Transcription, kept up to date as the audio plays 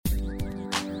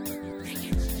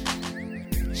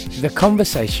The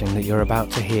conversation that you're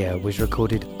about to hear was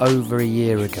recorded over a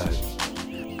year ago,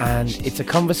 and it's a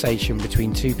conversation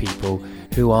between two people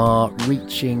who are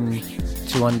reaching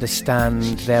to understand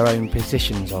their own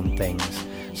positions on things.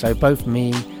 So both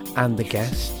me and the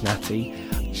guest, Natty,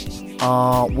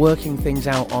 are working things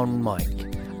out on mic,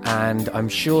 and I'm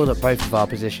sure that both of our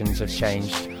positions have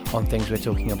changed on things we're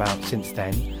talking about since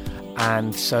then.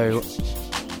 And so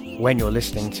when you're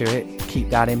listening to it, keep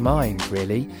that in mind,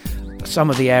 really.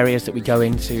 Some of the areas that we go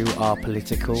into are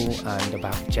political and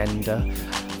about gender.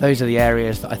 Those are the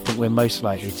areas that I think we're most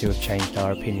likely to have changed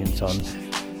our opinions on.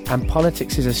 And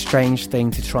politics is a strange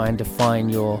thing to try and define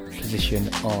your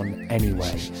position on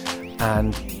anyway.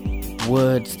 And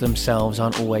words themselves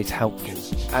aren't always helpful.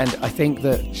 And I think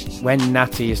that when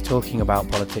Natty is talking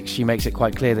about politics, she makes it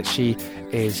quite clear that she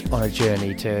is on a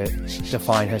journey to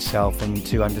define herself and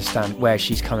to understand where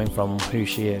she's coming from, who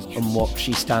she is, and what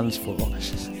she stands for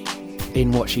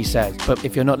in what she says. But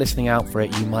if you're not listening out for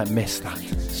it, you might miss that.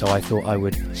 So I thought I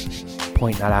would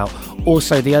point that out.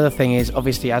 Also, the other thing is,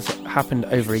 obviously, as it happened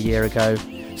over a year ago,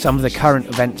 some of the current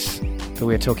events that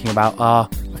we're talking about are,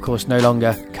 of course, no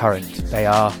longer current. They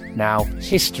are now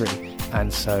history.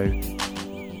 And so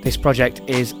this project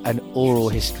is an oral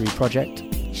history project,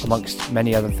 amongst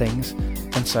many other things.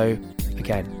 And so,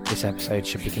 again, this episode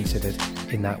should be considered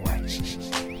in that way.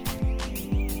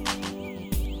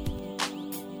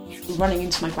 Running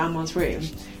into my grandma's room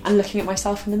and looking at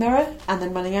myself in the mirror and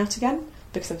then running out again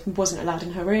because I wasn't allowed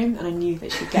in her room, and I knew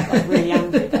that she'd get really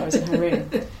angry that I was in her room.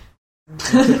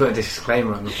 To put a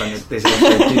disclaimer on the front of this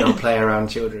episode, do not play around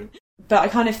children. But I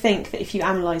kind of think that if you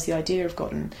analyse the idea of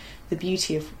God and the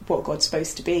beauty of what God's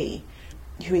supposed to be,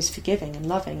 who is forgiving and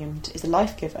loving and is a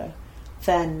life giver,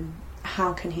 then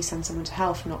how can he send someone to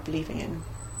hell for not believing in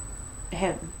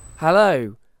him?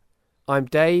 Hello, I'm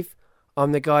Dave.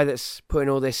 I'm the guy that's putting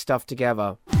all this stuff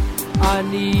together. I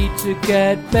need to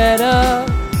get better.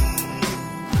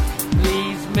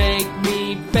 Please make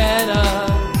me better.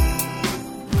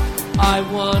 I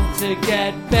want to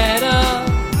get better.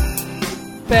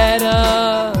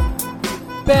 Better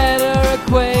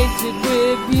acquainted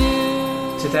with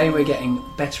you. Today we're getting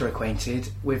better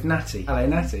acquainted with Natty. Hello,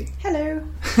 Natty. Hello.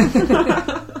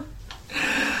 The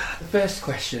first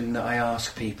question that I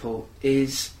ask people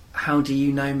is, how do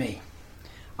you know me?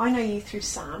 I know you through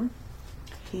Sam.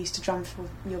 He used to drum for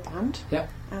your band. Yep.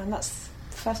 And that's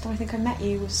the first time I think I met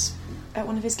you was at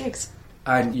one of his gigs.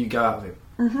 And you go out with him?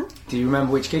 Mm-hmm. Do you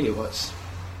remember which gig it was?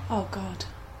 Oh, God.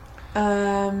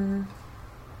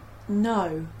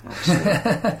 No, actually.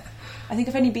 I think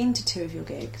I've only been to 2 of your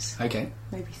gigs. Okay.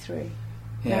 Maybe 3.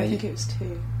 Yeah, no, I think it was 2.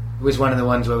 It was one of the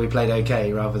ones where we played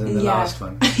okay rather than the last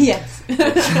one. Yes.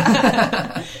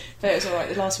 But it was alright.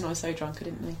 The last one I was so drunk I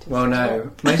didn't notice. Well,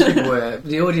 no. Most people were.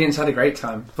 The audience had a great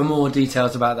time. For more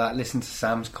details about that, listen to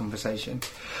Sam's conversation.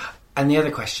 And the other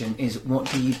question is,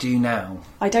 what do you do now?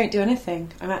 I don't do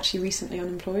anything. I'm actually recently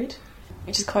unemployed,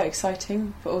 which is quite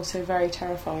exciting, but also very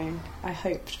terrifying. I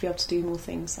hope to be able to do more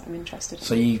things that I'm interested in.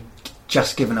 So you've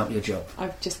just given up your job?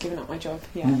 I've just given up my job,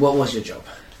 yeah. What was your job?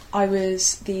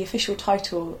 The official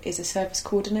title is a service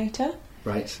coordinator.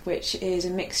 Right. Which is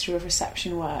a mixture of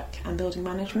reception work and building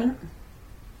management.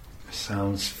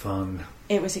 Sounds fun.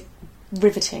 It was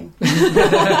riveting.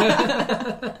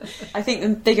 I think the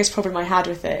biggest problem I had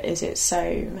with it is it's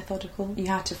so methodical. You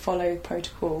had to follow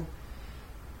protocol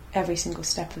every single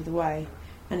step of the way,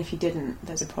 and if you didn't,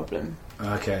 there's a problem.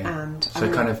 Okay. And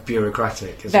so kind of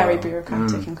bureaucratic as very well.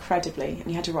 bureaucratic, incredibly, and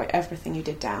you had to write everything you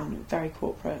did down, very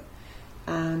corporate.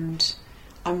 And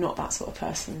I'm not that sort of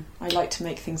person. I like to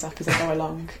make things up as I go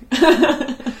along.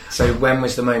 So when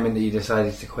was the moment that you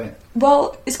decided to quit?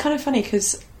 Well, it's kind of funny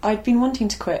because I'd been wanting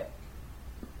to quit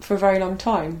for a very long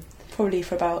time, probably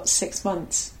for about 6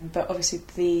 months. But obviously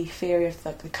the theory of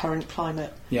the current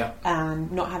climate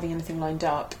and not having anything lined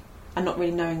up and not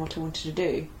really knowing what I wanted to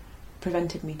do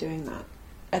prevented me doing that.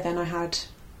 And then I had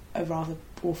a rather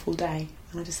awful day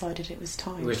and I decided it was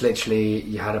time. It was literally,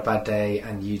 you had a bad day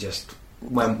and you just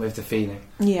went with the feeling.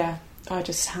 Yeah, I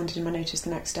just handed in my notice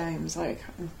the next day and was like,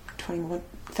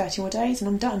 30 more days and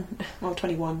I'm done. Well,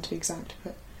 21 to be exact.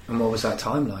 But. And what was that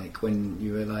time like when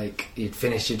you were like, you'd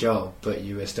finished your job but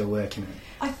you were still working it?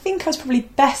 I think I was probably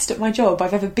best at my job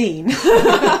I've ever been.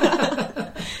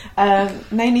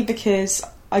 Mainly because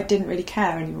I didn't really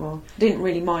care anymore. I didn't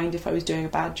really mind if I was doing a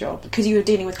bad job because you were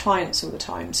dealing with clients all the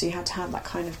time, so you had to have that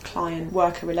kind of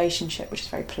client-worker relationship, which is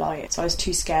very polite. So I was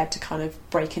too scared to kind of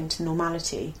break into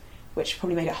normality, which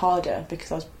probably made it harder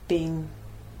because I was being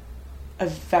a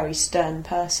very stern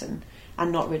person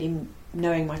and not really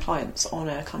knowing my clients on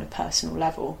a kind of personal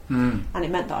level, and it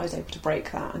meant that I was able to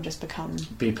break that and just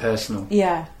be personal.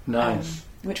 Yeah, nice,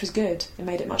 which was good. It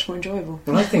made it much more enjoyable.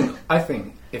 Well, I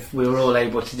think if we were all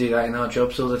able to do that in our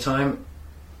jobs all the time,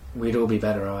 we'd all be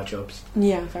better at our jobs.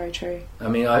 Yeah, very true. I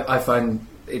mean, I find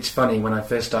it's funny, when I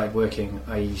first started working,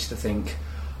 I used to think,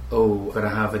 oh, I'm going to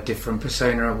have a different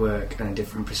persona at work and a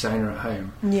different persona at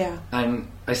home. Yeah. And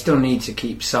I still need to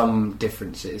keep some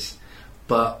differences,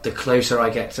 but the closer I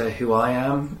get to who I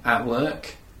am at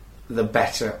work, the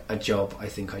better a job I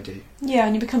think I do. Yeah,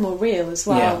 and you become more real as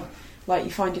well. Yeah. Like,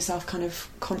 you find yourself kind of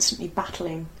constantly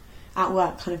battling at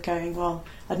work, kind of going, well,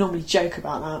 I'd normally joke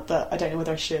about that, but I don't know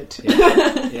whether I should.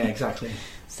 Yeah, exactly.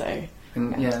 So...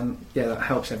 And yeah, that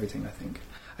helps everything, I think.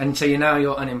 And so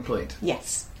you're unemployed?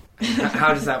 Yes.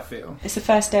 How does that feel? It's the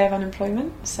first day of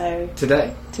unemployment, so...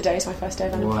 Today is my first day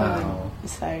of unemployment. Wow.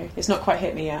 So it's not quite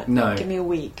hit me yet. No. Give me a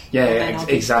week. Yeah, and then I'll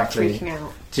be exactly. freaking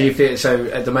out. Do you feel... So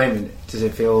at the moment, do you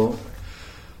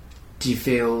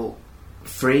feel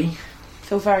free?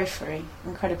 Feel very free,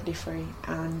 incredibly free,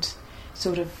 and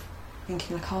sort of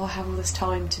thinking like, oh, I have all this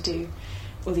time to do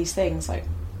all these things, like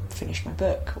finish my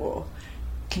book or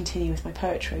continue with my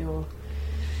poetry or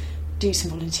do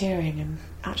some volunteering and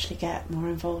actually get more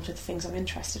involved with the things I'm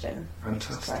interested in.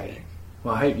 Fantastic. Great.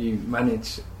 Well, I hope you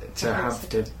manage to have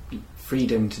the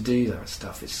freedom to do that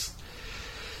stuff. It's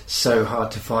so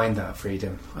hard to find that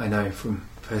freedom, I know from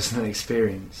personal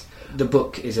experience. The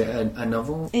book, is it a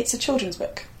novel? It's a children's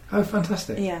book. Oh,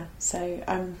 fantastic. Yeah, so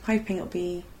I'm hoping it'll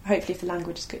be, hopefully if the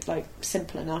language is good, like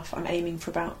simple enough, I'm aiming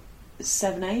for about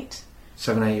 7-8.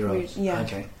 7-8-year-olds? Yeah.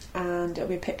 Okay. And it'll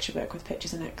be a picture book with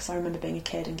pictures in it, because I remember being a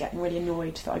kid and getting really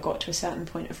annoyed that I got to a certain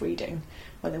point of reading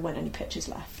where there weren't any pictures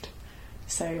left.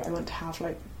 So I want to have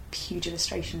like huge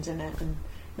illustrations in it and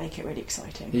make it really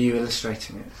exciting. Are you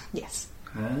illustrating it? Yes.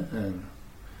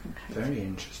 Very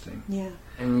interesting. Yeah.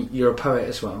 And you're a poet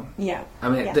as well? Yeah. I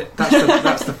mean, yeah.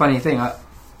 That's the funny thing.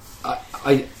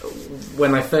 I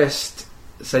when I first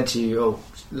said to you, oh,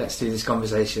 let's do this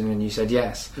conversation, and you said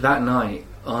yes, that night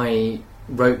I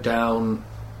wrote down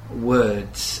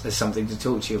words as something to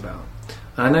talk to you about.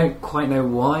 And I don't quite know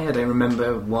why, I don't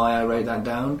remember why I wrote that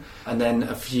down. And then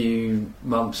a few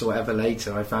months or whatever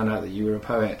later, I found out that you were a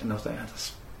poet, and I was like, oh,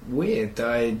 that's weird.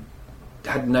 I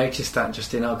had noticed that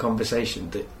just in our conversation,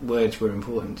 that words were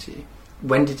important to you.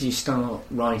 When did you start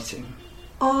writing?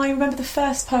 I remember the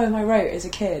first poem I wrote as a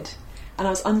kid, and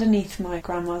I was underneath my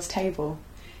grandma's table,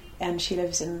 and she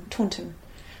lives in Taunton.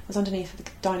 I was underneath the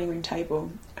dining room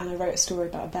table, and I wrote a story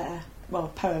about a bear, well, a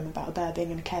poem about a bear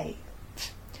being in a cave.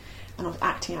 And I was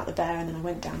acting out the bear, and then I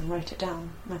went down and wrote it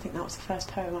down. And I think that was the first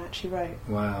poem I actually wrote.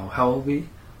 Wow. How old were you?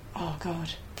 Oh,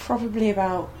 God. Probably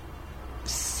about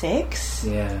 6.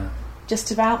 Yeah.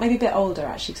 Just about, maybe a bit older,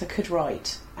 actually, because I could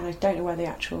write. And I don't know where the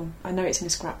actual... I know it's in a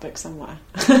scrapbook somewhere.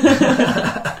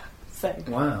 So.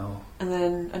 Wow. And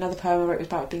then another poem I wrote was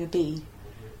about being a bee.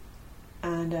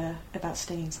 And about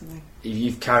stinging something.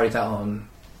 You've carried that on...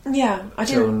 Yeah, I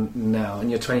do. Till now, and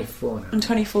you're 24 now. I'm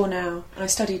 24 now, and I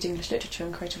studied English literature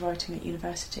and creative writing at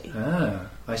university.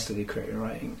 I studied creative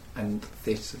writing and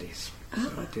theatre studies,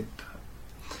 so I did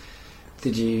that.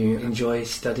 Did you enjoy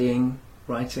studying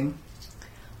writing?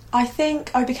 I think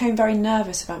I became very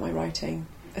nervous about my writing,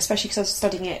 especially because I was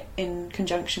studying it in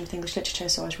conjunction with English literature,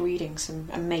 so I was reading some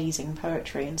amazing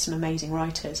poetry and some amazing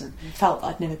writers, and felt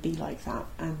I'd never be like that,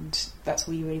 and that's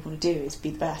all you really want to do, is be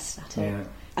the best at it. Yeah.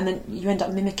 And then you end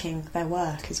up mimicking their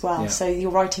work as well, so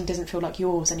your writing doesn't feel like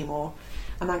yours anymore,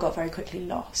 and that got very quickly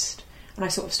lost. And I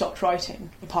sort of stopped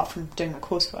writing, apart from doing my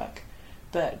coursework,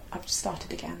 but I've just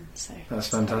started again, so... That's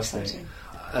fantastic.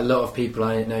 A lot of people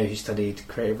I know who studied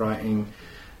creative writing,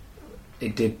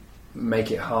 it did make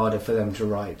it harder for them to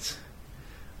write.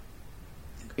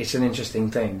 It's an interesting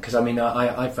thing, because I mean,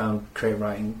 I found creative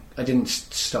writing... I didn't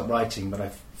stop writing, but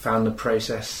I found the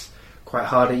process... quite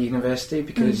hard at university,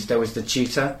 because there was the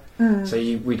tutor, so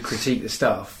we'd critique the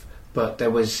stuff, but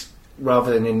there was,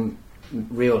 rather than in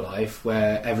real life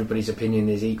where everybody's opinion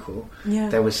is equal,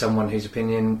 there was someone whose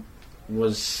opinion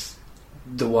was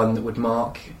the one that would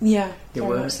mark your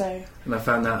work. So. And I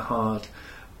found that hard.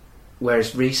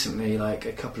 Whereas recently, like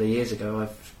a couple of years ago,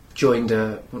 I've joined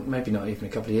maybe not even a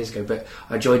couple of years ago, but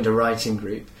I joined a writing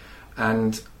group,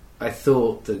 and I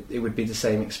thought that it would be the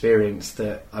same experience,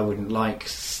 that I wouldn't like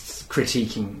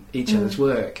critiquing each other's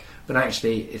work, but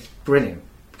actually it's brilliant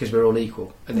because we're all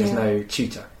equal and there's no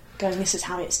tutor going, this is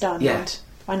how it's done, and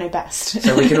I know best.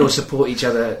 So we can all support each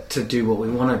other to do what we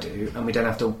want to do, and we don't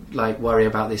have to like worry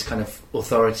about this kind of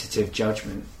authoritative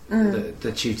judgment that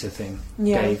the tutor thing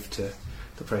gave to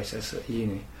the process at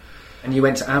uni. And you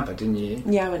went to Aber, didn't you?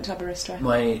 Yeah, I went to Aberystwyth.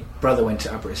 My brother went to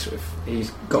Aberystwyth. He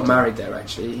got married there,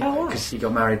 actually. Because he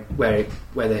got married where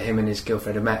him and his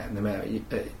girlfriend had met, and they met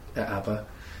at Aber.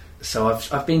 So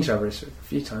I've been to Aberystwyth a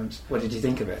few times. What did you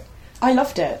think of it? I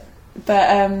loved it,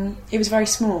 but it was very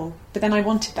small. But then I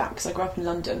wanted that because I grew up in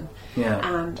London,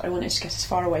 and I wanted to get as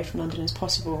far away from London as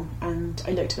possible. And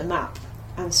I looked at the map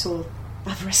and saw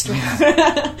Aberystwyth.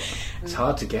 It's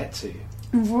hard to get to.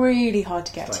 Really hard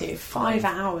to get to. 5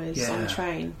 hours on a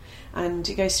train, and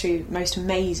it goes through the most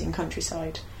amazing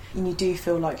countryside. And you do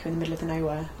feel like you're in the middle of the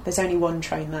nowhere. There's only one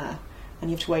train there, and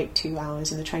you have to wait 2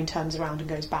 hours, and the train turns around and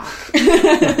goes back.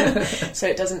 So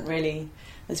it doesn't really.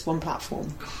 There's one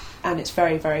platform, and it's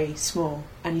very, very small,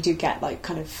 and you do get like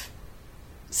kind of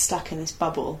stuck in this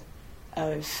bubble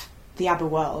of the Aber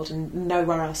world, and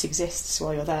nowhere else exists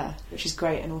while you're there, which is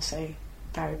great and also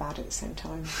very bad at the same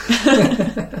time.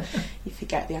 You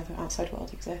forget the other outside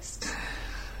world exists.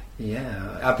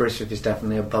 Yeah, Aberystwyth is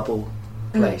definitely a bubble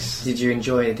place. Did you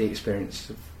enjoy the experience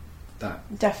of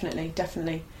that? Definitely.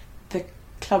 The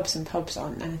clubs and pubs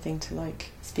aren't anything to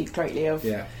like speak greatly of.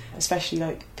 Yeah. Especially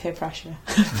like peer pressure.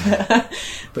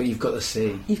 But you've got the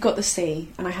sea. You've got the sea,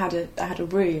 and I had a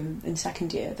room in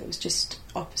second year that was just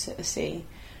opposite the sea,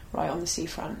 right on the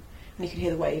seafront, and you could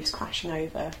hear the waves crashing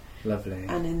over. Lovely.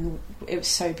 And it was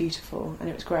so beautiful, and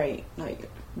it was great. Like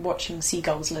watching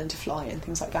seagulls learn to fly and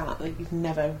things like that. Like you'd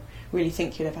never really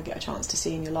think you'd ever get a chance to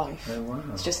see in your life. Oh wow!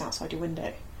 It's just outside your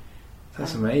window.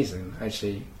 That's amazing,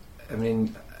 actually. I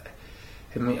mean,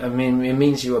 it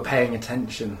means you were paying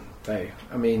attention, though.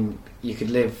 I mean, you could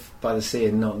live by the sea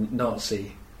and not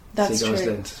see seagulls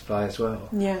learn to fly as well.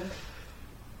 Yeah.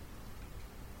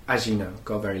 As you know, I've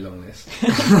got a very long list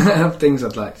of things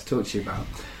I'd like to talk to you about.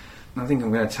 I think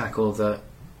I'm going to tackle the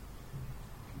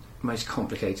most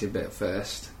complicated bit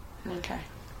first. Okay.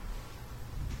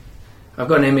 I've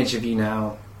got an image of you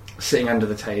now sitting under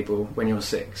the table when you're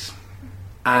 6.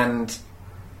 And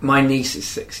my niece is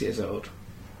 6 years old.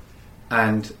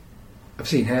 And I've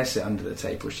seen her sit under the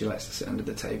table. She likes to sit under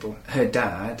the table. Her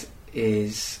dad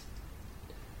is...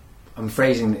 I'm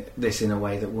phrasing this in a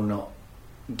way that will not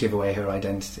give away her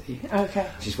identity. Okay.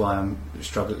 Which is why I'm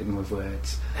struggling with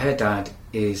words. Her dad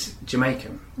is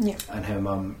Jamaican. Yeah. And her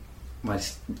mum, my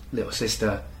little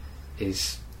sister,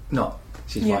 is not.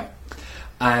 She's white.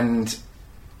 And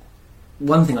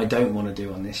one thing I don't want to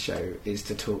do on this show is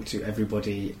to talk to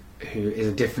everybody who is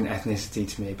a different ethnicity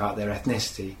to me about their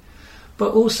ethnicity.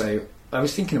 But also, I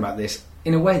was thinking about this,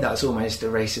 in a way that's almost a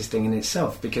racist thing in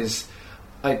itself, because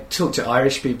I talk to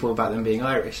Irish people about them being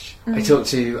Irish. Mm-hmm. I talk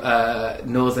to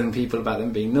Northern people about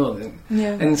them being Northern.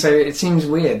 Yeah. And so it seems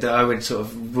weird that I would sort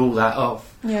of rule that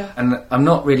off. Yeah. And I'm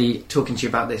not really talking to you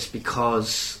about this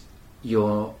because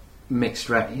you're mixed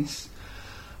race,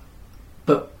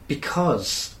 but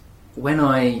because when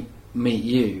I meet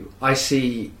you, I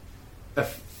see a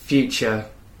future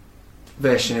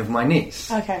version of my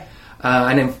niece. Okay.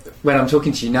 And then when I'm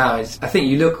talking to you now, I think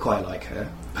you look quite like her.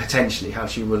 Potentially how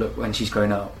she will look when she's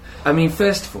grown up. I mean,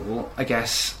 first of all, I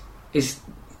guess, is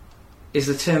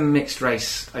the term mixed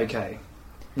race okay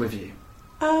with you?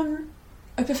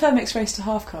 I prefer mixed race to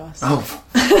half caste. Oh,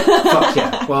 fuck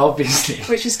yeah. Well, obviously.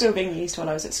 Which is still being used while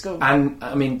I was at school. And,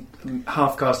 I mean,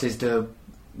 half caste is the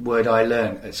word I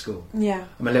learnt at school. Yeah.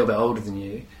 I'm a little bit older than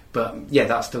you, but yeah,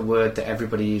 that's the word that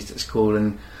everybody used at school,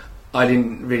 and I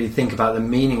didn't really think about the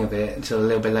meaning of it until a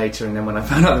little bit later, and then when I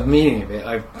found out the meaning of it,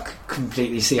 I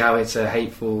completely see how it's a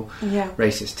hateful,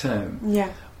 racist term.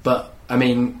 Yeah. But, I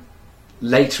mean,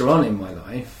 later on in my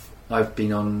life, I've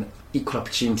been on equal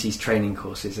opportunities training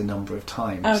courses a number of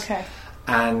times. Okay.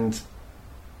 And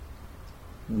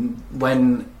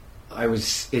when I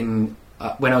was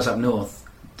up north,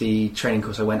 the training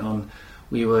course I went on,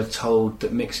 we were told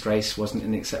that mixed race wasn't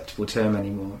an acceptable term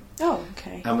anymore. Oh,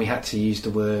 okay. And we had to use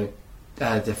the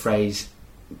phrase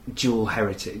dual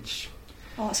heritage.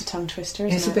 Oh, that's a tongue twister,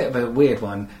 isn't it? It's a bit of a weird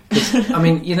one. I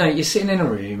mean, you know, you're sitting in a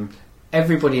room,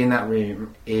 everybody in that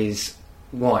room is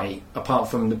white, apart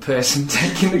from the person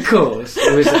taking the course.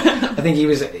 I think he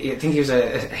was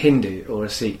a Hindu or a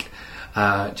Sikh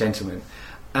gentleman.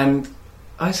 And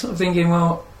I was sort of thinking,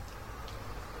 well,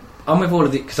 I'm with all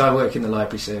of because I work in the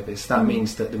library service. That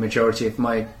means that the majority of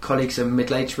my colleagues are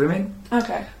middle-aged women.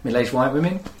 Okay. Middle-aged white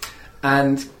women.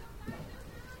 And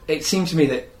it seemed to me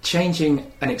that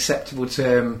changing an acceptable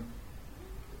term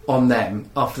on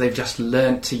them after they've just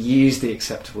learnt to use the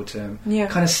acceptable term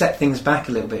kind of set things back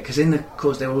a little bit, because in the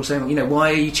course they were all saying, you know,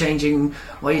 why are you changing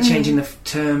the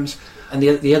terms? And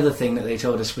the other thing that they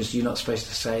told us was you're not supposed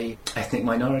to say ethnic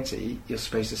minority, you're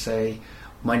supposed to say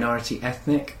minority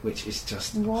ethnic, which is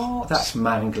just... What? That's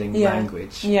mangling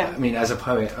language. Yeah. I mean, as a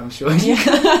poet, I'm sure I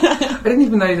didn't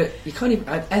even know that you can't even...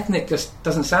 Ethnic just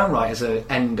doesn't sound right as an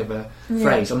end of a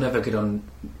phrase. I'm never good on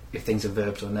if things are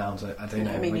verbs or nouns. I don't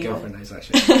know. My girlfriend knows,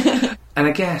 actually. And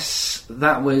I guess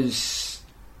that was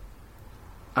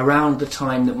around the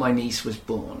time that my niece was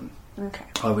born. Okay.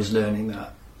 I was learning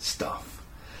that stuff.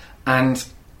 And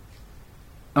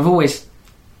I've always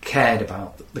cared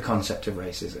about the concept of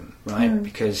racism, right?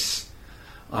 Because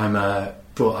I'm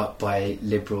brought up by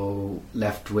liberal,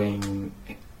 left-wing,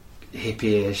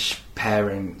 hippie-ish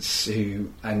parents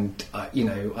who, and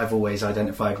I've always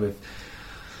identified with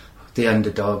the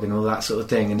underdog and all that sort of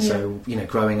thing. And so,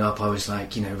 growing up, I was like,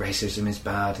 racism is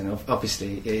bad, and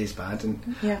obviously it is bad.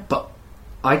 And but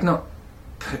I'd not,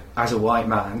 as a white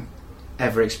man,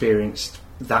 ever experienced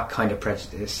that kind of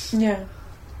prejudice. Yeah.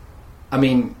 I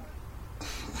mean,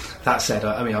 that said,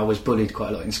 I was bullied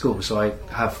quite a lot in school, so I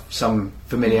have some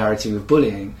familiarity with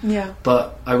bullying. Yeah.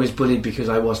 But I was bullied because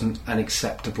I wasn't an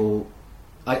acceptable...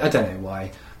 I don't know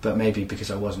why, but maybe because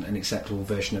I wasn't an acceptable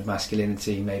version of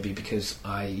masculinity, maybe because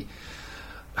I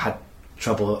had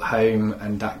trouble at home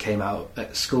and that came out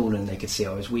at school and they could see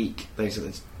I was weak. Those are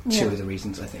the two of the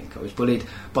reasons I think I was bullied.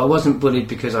 But I wasn't bullied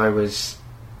because I was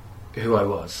who I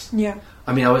was. Yeah.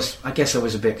 I mean, I guess I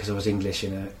was a bit because I was English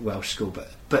in a Welsh school,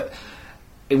 but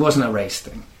it wasn't a race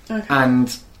thing. Okay.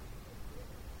 And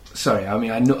sorry, I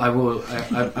mean, I'm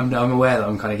aware that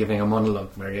I'm kind of giving a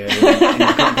monologue very early in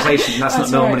the conversation. That's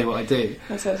not normally what I do.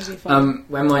 That's absolutely fine.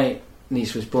 When my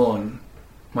niece was born,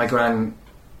 my gran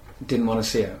didn't want to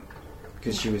see her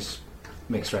because she was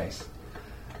mixed race,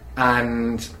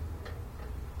 and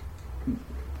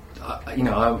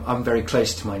I'm very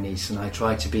close to my niece, and I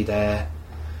try to be there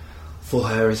for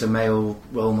her as a male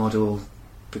role model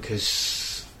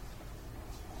because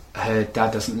her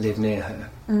dad doesn't live near her.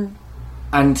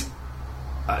 And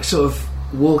sort of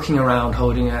walking around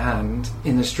holding her hand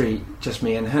in the street, just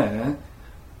me and her,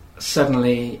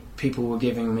 suddenly people were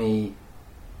giving me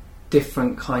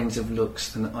different kinds of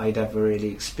looks than I'd ever really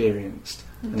experienced.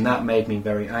 Okay. And that made me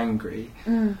very angry.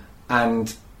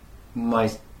 And my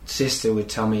sister would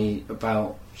tell me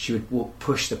about, she would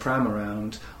push the pram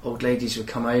around, old ladies would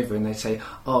come over and they'd say,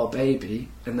 "Oh baby,"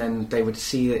 and then they would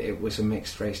see that it was a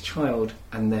mixed race child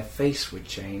and their face would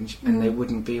change and they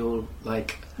wouldn't be all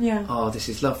like, "Oh, this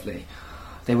is lovely."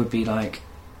 They would be like,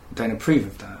 "Don't approve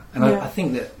of that." And I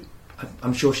think that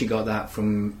I'm sure she got that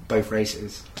from both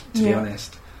races, to be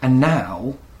honest. And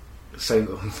now,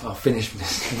 so I'll finish with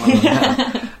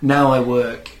this. Now I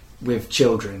work with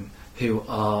children who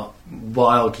are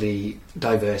wildly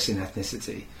diverse in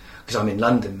ethnicity, because I'm in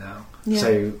London now.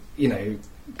 So,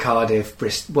 Cardiff,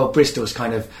 Bristol's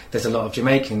kind of, there's a lot of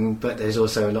Jamaican, but there's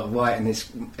also a lot of white, and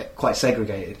it's quite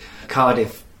segregated.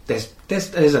 Cardiff,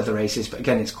 there's other races, but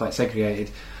again, it's quite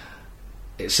segregated.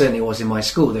 It certainly was in my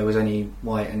school. There was only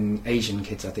white and Asian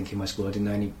kids, I think, in my school. I didn't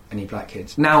know any black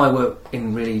kids. Now I work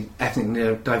in really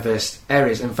ethnically diverse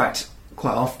areas. In fact,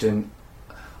 quite often,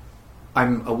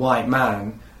 I'm a white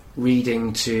man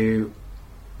reading to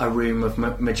a room of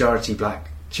majority black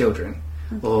children,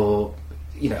 or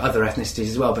other ethnicities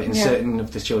as well, but in certain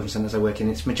of the children's centres I work in,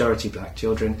 it's majority black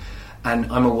children, and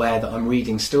I'm aware that I'm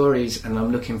reading stories and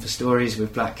I'm looking for stories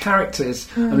with black characters.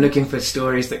 I'm looking for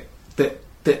stories that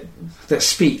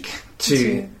speak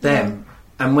to them.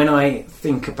 And when I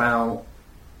think about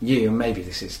you, and maybe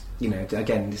this is,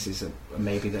 again, this is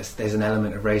maybe there's an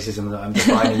element of racism that I'm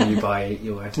defining you by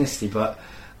your ethnicity, but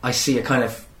I see a kind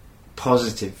of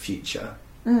positive future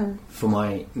for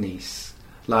my niece.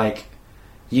 Like,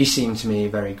 you seem to me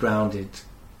very grounded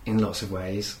in lots of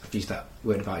ways. I've used that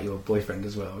word about your boyfriend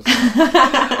as well.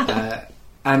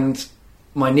 And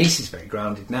my niece is very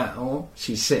grounded now.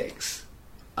 She's 6.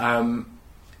 I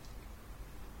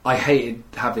hated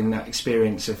having that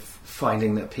experience of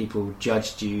finding that people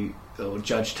judged you or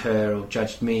judged her or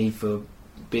judged me for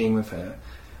being with her.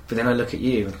 But then I look at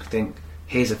you and think,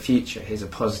 here's a future, here's a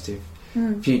positive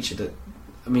future. That,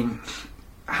 I mean,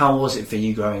 how was it for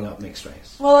you growing up mixed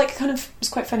race? Well, it's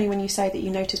quite funny when you say that you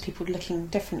notice people looking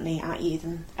differently at you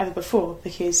than ever before,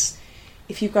 because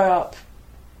if you grow up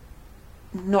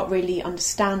not really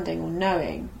understanding or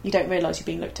knowing, you don't realise you're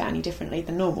being looked at any differently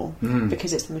than normal,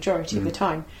 because it's the majority of the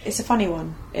time. It's a funny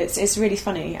one. It's really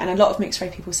funny, and a lot of mixed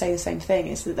race people say the same thing,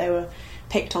 is that they were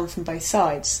picked on from both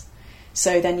sides.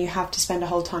 So then you have to spend a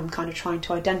whole time kind of trying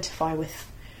to identify with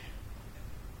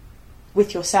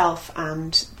yourself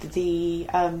and the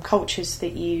cultures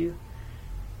that you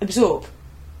absorb,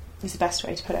 is the best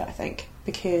way to put it, I think,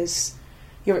 because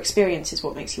your experience is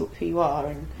what makes you who you are,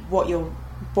 and what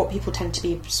people tend to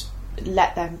be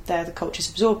the cultures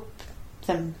absorb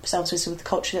themselves with the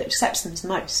culture that accepts them the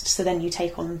most. So then you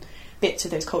take on bits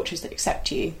of those cultures that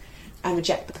accept you and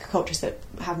reject the cultures that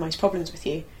have most problems with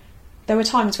you. There were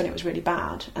times when it was really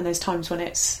bad, and there's times when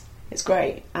it's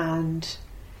great, and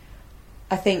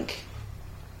I think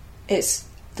it's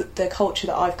the culture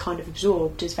that I've kind of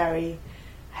absorbed is very,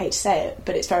 I hate to say it,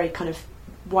 but it's very kind of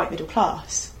white middle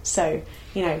class. So,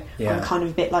 you know, I'm kind of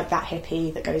a bit like that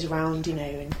hippie that goes around, you know,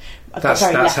 and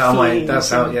that's how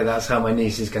my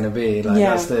niece is going to be. Like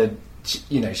that's the,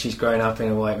 you know, she's growing up in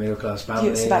a white middle class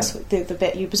family. So that's the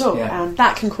bit you absorb, and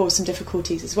that can cause some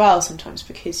difficulties as well sometimes,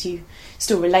 because you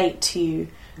still relate to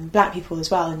black people as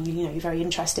well, and you know, you're very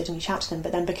interested and you chat to them,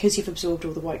 but then because you've absorbed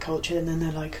all the white culture, and then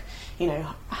they're like, you know,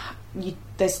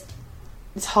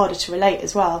 it's harder to relate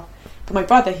as well. But my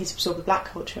brother, he's absorbed the black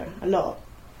culture a lot.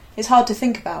 It's hard to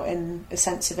think about in a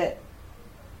sense of it,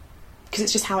 because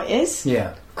it's just how it is.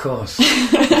 Yeah, of course.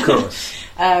 Of course.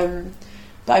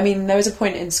 But I mean, there was a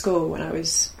point in school when I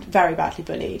was very badly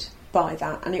bullied by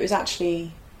that, and it was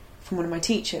actually from one of my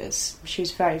teachers. She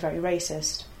was very, very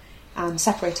racist and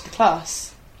separated the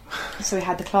class. So we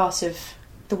had the class of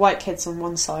the white kids on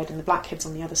one side and the black kids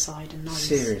on the other side, and I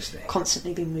was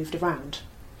constantly being moved around,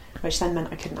 which then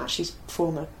meant I couldn't actually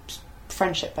form a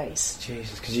friendship base.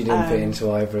 Jesus, because you didn't fit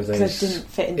into either of those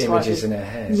images in her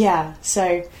head. Yeah,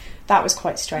 so that was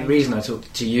quite strange. The reason I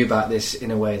talked to you about this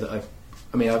in a way that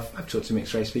I've talked to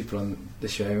mixed race people on the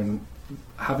show and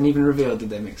haven't even revealed that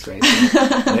they're mixed race.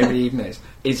 Nobody even knows.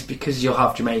 It's because you're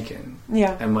half Jamaican,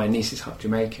 and my niece is half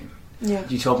Jamaican. Yeah.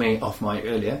 You told me off mic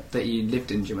earlier that you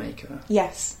lived in Jamaica.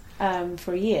 Yes,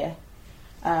 for a year.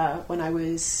 When I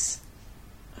was,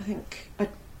 I think, I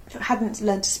hadn't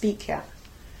learned to speak yet.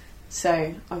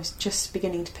 So I was just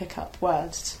beginning to pick up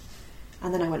words.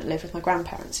 And then I went to live with my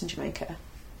grandparents in Jamaica.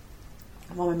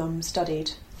 And while my mum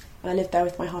studied, and I lived there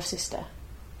with my half-sister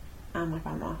and my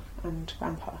grandma and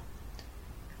grandpa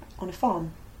on a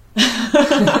farm.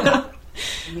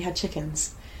 And we had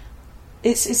chickens.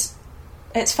 It's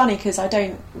funny because I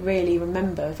don't really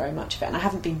remember very much of it, and I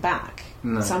haven't been back.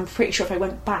 No. So I'm pretty sure if I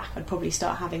went back, I'd probably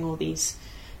start having all these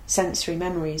sensory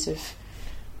memories of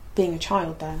being a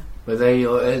child there. Were they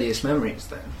your earliest memories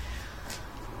then?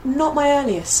 Not my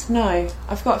earliest, no.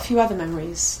 I've got a few other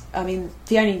memories. I mean,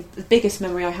 the biggest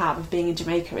memory I have of being in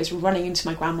Jamaica is running into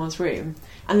my grandma's room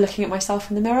and looking at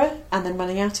myself in the mirror and then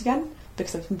running out again,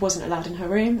 because I wasn't allowed in her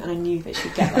room, and I knew that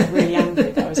she'd get like really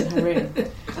angry that I was in her room.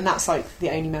 And that's like the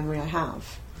only memory I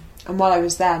have. And while I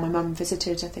was there, my mum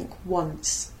visited, I think,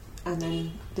 once, and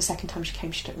then the second time she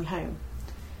came, she took me home.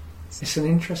 It's an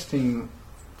interesting,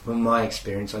 from my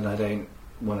experience, and I don't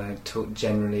want to talk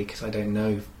generally because I don't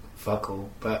know fuck all,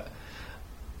 but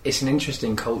it's an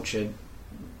interesting culture,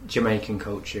 Jamaican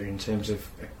culture, in terms of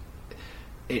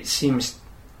it seems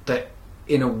that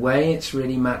in a way it's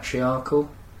really matriarchal,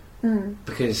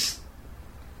 because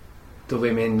the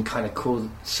women kind of call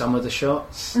some of the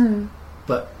shots,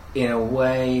 but in a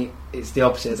way it's the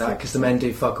opposite of that, because the men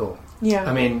do fuck all. Yeah.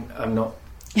 I mean, I'm not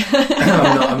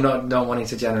I'm not wanting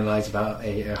to generalise about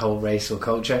a whole race or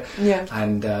culture. Yeah.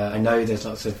 And I know there's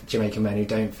lots of Jamaican men who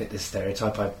don't fit this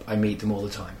stereotype. I meet them all the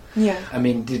time. Yeah. I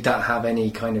mean, did that have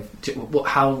any kind of...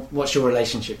 What's your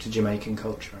relationship to Jamaican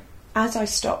culture? As I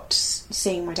stopped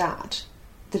seeing my dad,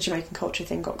 the Jamaican culture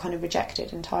thing got kind of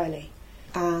rejected entirely,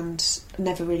 and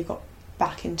never really got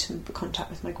back into contact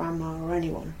with my grandma or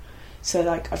anyone. So,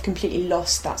 like, I've completely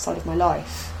lost that side of my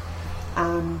life,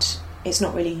 and it's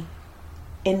not really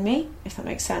in me, if that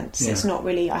makes sense. Yeah. It's not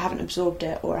really, I haven't absorbed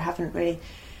it, or I haven't really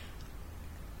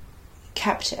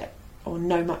kept it or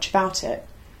know much about it.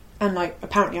 And like,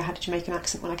 apparently I had a Jamaican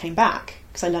accent when I came back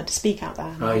because I learned to speak out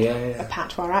there. A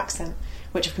patois accent,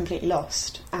 which I've completely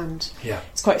lost. And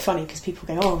it's quite funny because people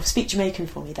go, "Oh, speak Jamaican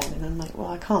for me then," and I'm like, "Well,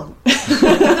 I can't."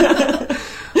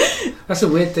 That's a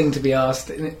weird thing to be asked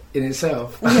in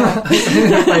itself. Yeah.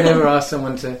 I never asked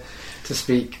someone to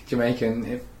speak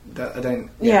Jamaican.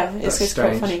 It's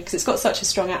quite funny because it's got such a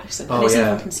strong accent, and it's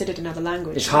even considered another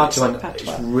language. It's it's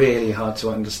really hard to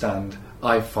understand,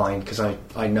 I find, because I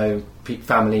know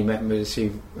family members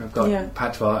who have got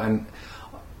patois, and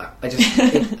I just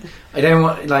I don't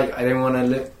want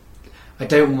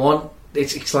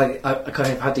it's like I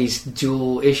kind of had these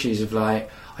dual issues of like,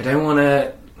 I don't want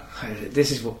to,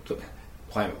 this is what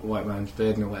white man's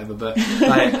burden or whatever, but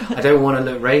like, I don't want to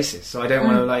look racist, so I don't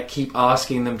want to like keep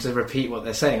asking them to repeat what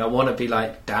they're saying. I want to be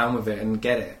like down with it and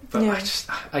get it, but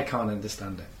I can't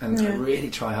understand it, and I really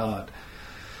try hard.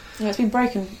 Yeah, it's been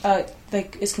broken.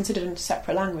 It's considered a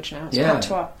separate language now. It's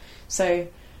patois. So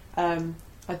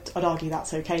I I'd argue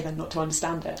that's okay then, not to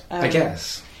understand it. I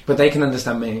guess. But they can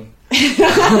understand me.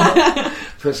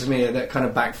 Puts me at that kind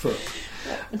of back foot.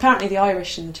 Apparently the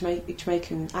Irish and the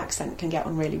Jamaican accent can get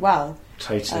on really well.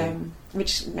 Totally.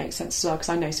 Which makes sense as well, because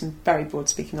I know some very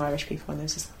broad-speaking Irish people, and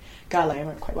there's this girl I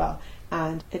know quite well,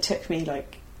 and it took me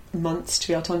like months to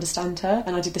be able to understand her,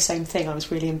 and I did the same thing. I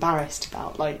was really embarrassed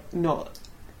about like not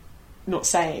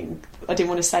saying. I didn't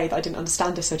want to say that I didn't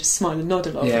understand her, so I just smile and nod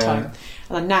a lot of the time.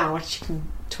 And then now I actually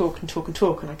can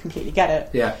talk, and I completely get it.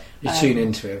 Yeah, you tune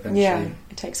into it eventually. Yeah,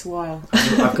 it takes a while.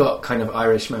 I've got kind of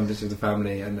Irish members of the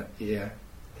family, and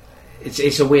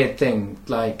it's a weird thing.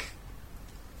 Like,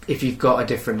 if you've got a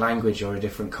different language or a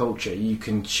different culture, you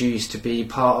can choose to be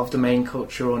part of the main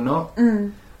culture or not.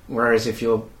 Whereas if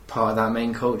you're part of that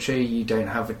main culture, you don't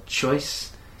have a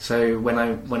choice. So when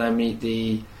I meet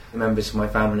the members of my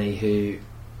family who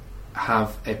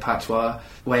have a patois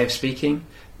way of speaking,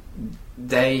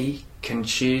 they can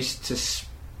choose to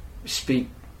speak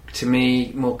to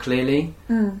me more clearly,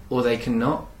 or they can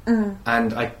not.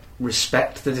 And I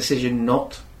respect the decision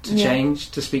not to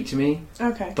change to speak to me.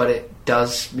 Okay. But it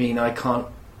does mean I can't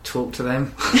talk to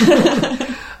them.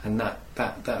 And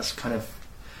that's kind of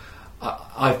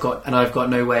I've got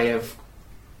no way of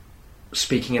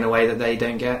speaking in a way that they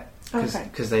don't get,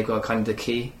 because they've got kind of the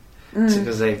key,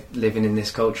 because they're living in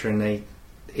this culture and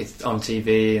it's on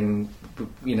TV, and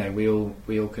we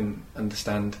all can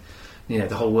understand,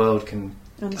 the whole world can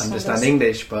understand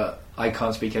English, but I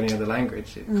can't speak any other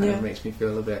language. It kind of makes me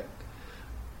feel a bit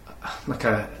like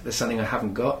there's something I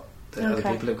haven't got that other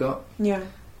people have got. Yeah.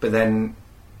 But then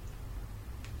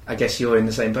I guess you're in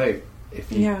the same boat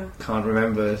if you can't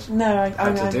remember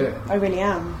how to do it. I really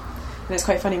am. And it's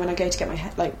quite funny when I go to get my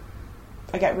hair, like,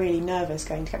 I get really nervous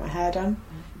going to get my hair done,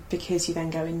 because you then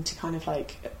go into kind of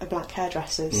like a black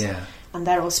hairdresser's, and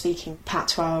they're all speaking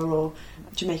patois or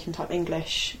Jamaican type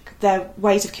English. Their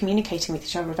ways of communicating with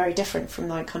each other are very different from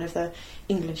like kind of the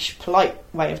English polite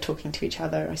way of talking to each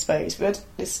other, I suppose. But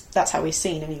that's how we're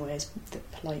seen anyway, as the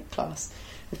polite class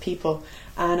of people.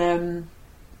 And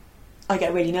I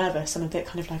get really nervous. I'm a bit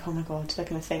kind of like, oh my god, they're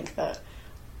going to think that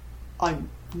I'm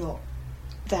not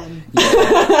them.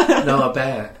 Yeah. No, I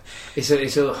bet. It's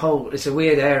a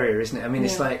weird area, isn't it? I mean,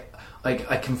 it's like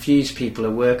I confuse people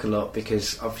at work a lot,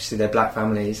 because obviously they're black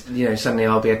families. Suddenly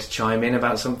I'll be able to chime in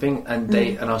about something,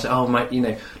 and I'll say, oh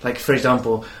my, like for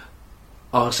example,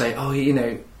 I'll say, oh,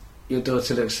 your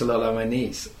daughter looks a lot like my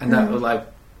niece, and that will like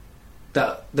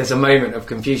that. There's a moment of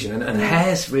confusion, and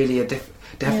hair's really a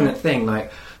definite thing.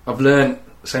 Like, I've learned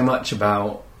so much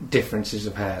about differences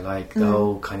of hair, like the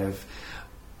whole kind of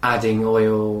adding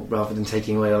oil rather than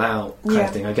taking oil out kind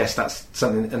of thing. I guess that's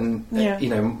something, and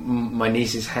my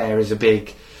niece's hair is a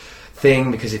big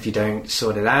thing, because if you don't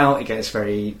sort it out, it gets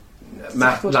very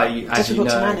really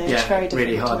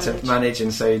hard to manage,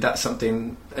 and so that's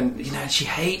something. And she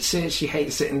hates it. She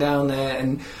hates sitting down there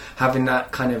and having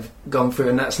that kind of gone through,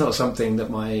 and that's not something that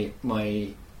my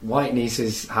white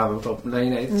nieces have a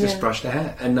problem. Just brush their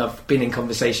hair. And I've been in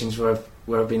conversations where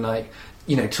I've been like,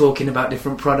 talking about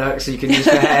different products so you can use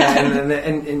for hair,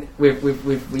 and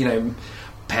with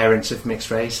parents of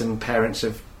mixed race and parents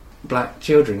of black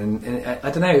children, and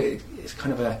I don't know, it's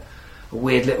kind of a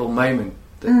weird little moment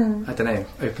that I don't know,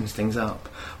 opens things up.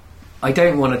 I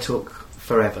don't want to talk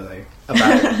forever though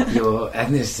about your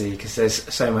ethnicity, because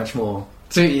there's so much more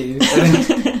to you.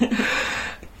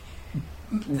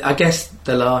 I guess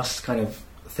the last kind of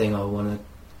thing I want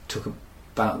to talk about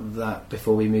that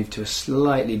before we move to a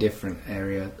slightly different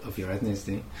area of your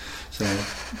ethnicity, so,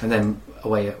 and then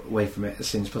away from it as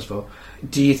soon as possible.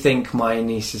 Do you think my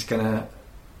niece is gonna,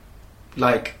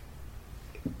 like,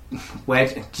 where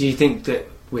do you think that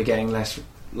we're getting less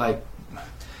like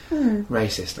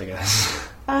racist, I guess?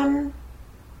 I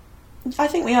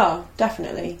think we are,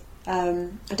 definitely. I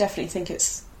definitely think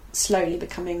it's slowly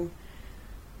becoming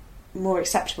more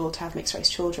acceptable to have mixed race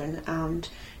children and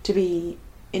to be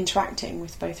interacting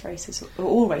with both races, or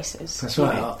all races. That's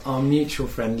right. Our mutual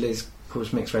friend Liz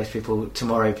calls mixed race people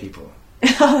tomorrow people.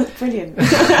 Oh, brilliant.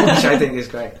 Which I think is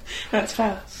great. That's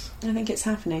fair. I think it's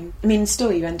happening. I mean,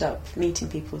 still you end up meeting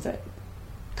people that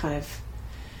kind of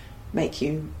make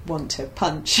you want to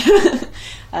punch.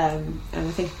 And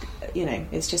I think,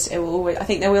 it's just, I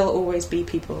think there will always be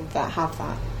people that have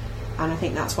that. And I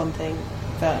think that's one thing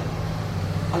that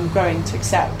I'm growing to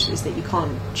accept, is that you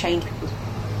can't change people's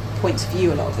points of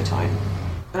view a lot of the time.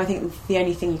 And I think the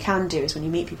only thing you can do is, when you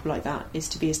meet people like that, is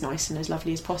to be as nice and as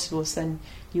lovely as possible, so then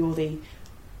you're the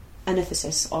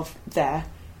antithesis of their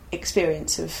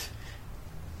experience of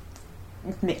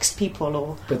mixed people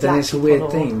or. But then it's a weird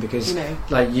thing because,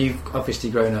 like, you've obviously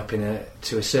grown up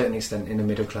to a certain extent in a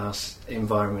middle class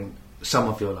environment some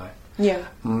of your life. Yeah.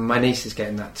 My niece is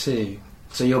getting that too.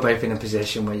 So you're both in a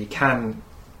position where you can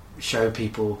show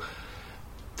people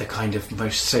the kind of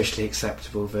most socially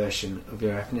acceptable version of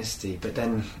your ethnicity. But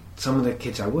then some of the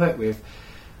kids I work with,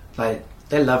 like,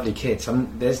 they're lovely kids.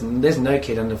 There's no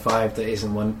kid under 5 that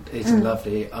isn't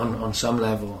lovely on some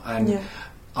level. And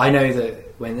I know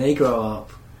that when they grow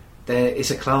up,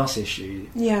 it's a class issue.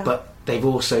 Yeah. But they've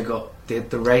also got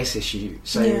the race issue.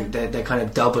 So they're kind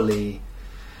of doubly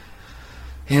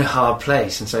in a hard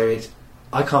place. And so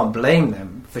I can't blame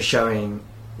them for showing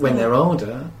when they're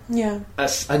older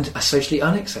as socially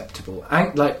unacceptable.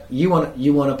 And, like, you want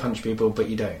to punch people, but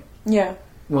you don't. Yeah.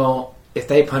 Well, if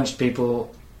they punched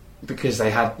people because they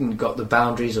hadn't got the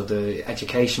boundaries or the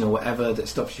education or whatever that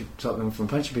stops them from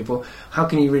punching people, how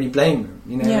can you really blame them?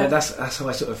 You know, that's how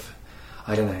I sort of,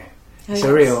 I don't know. It's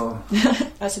a real.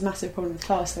 That's a massive problem with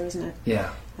class, though, isn't it?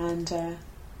 Yeah. And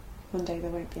one day there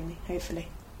won't be any, hopefully.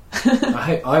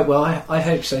 I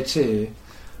hope so too.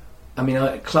 I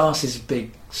mean, class is a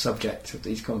big subject of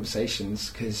these conversations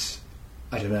because,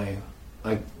 I don't know,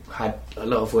 I had a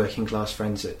lot of working class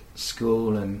friends at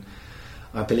school, and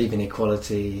I believe in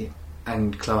equality,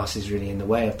 and class is really in the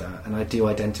way of that. And I do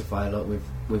identify a lot with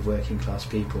working class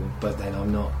people, but then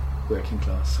I'm not working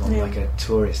class, so I'm like a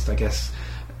tourist, I guess.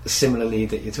 Similarly,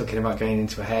 that you're talking about going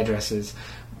into a hairdresser's,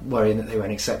 worrying that they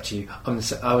won't accept you.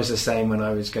 I was the same when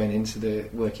I was going into the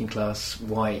working class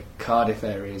white Cardiff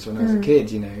areas when I was a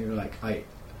kid. You know, like I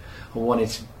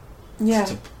wanted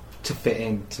to fit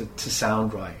in, to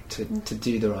sound right, to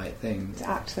do the right thing, to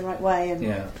act the right way,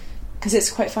 and because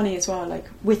it's quite funny as well. Like,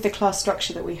 with the class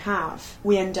structure that we have,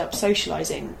 we end up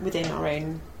socialising within our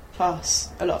own class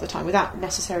a lot of the time without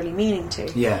necessarily meaning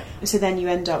to. Yeah. And so then you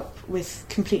end up with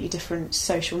completely different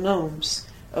social norms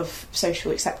of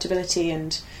social acceptability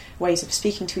and ways of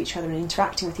speaking to each other and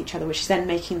interacting with each other, which is then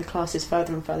making the classes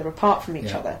further and further apart from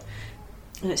each other.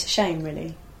 And it's a shame,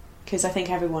 really, because I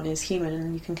think everyone is human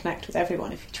and you can connect with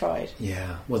everyone if you tried.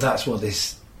 Yeah, well, that's what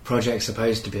this project's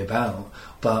supposed to be about,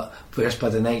 but just by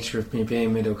the nature of me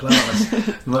being middle class,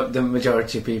 the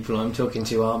majority of people I'm talking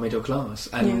to are middle class,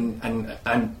 and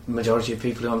majority of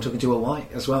people who I'm talking to are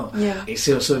white as well. Yeah. It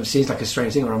sort of seems like a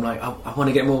strange thing where I'm like, I want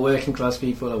to get more working class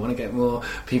people, I want to get more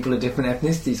people of different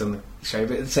ethnicities on the show,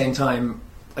 but at the same time,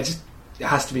 it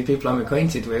has to be people I'm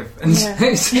acquainted with, and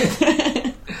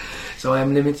so I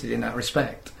am limited in that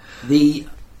respect. The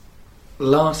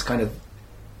last kind of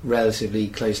relatively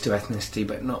close to ethnicity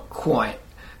but not quite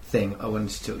thing I wanted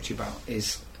to talk to you about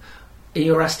is, are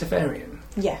you a Rastafarian?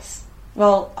 Yes.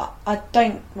 Well, I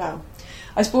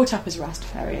was brought up as a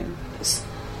Rastafarian,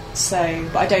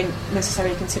 but I don't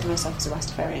necessarily consider myself as a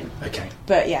Rastafarian. Okay.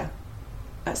 But yeah,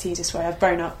 that's the easiest way. I've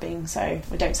grown up being so.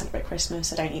 I don't celebrate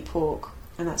Christmas, I don't eat pork,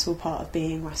 and that's all part of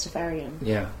being Rastafarian.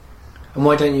 Yeah. And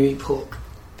why don't you eat pork?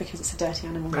 Because it's a dirty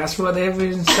animal. That's what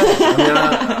everyone says.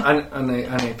 I mean,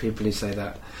 I know people who say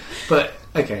that. But,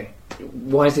 okay,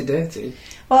 why is it dirty?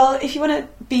 Well, if you want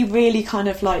to be really kind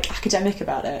of like academic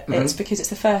about it, it's because it's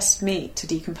the first meat to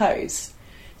decompose.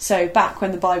 So back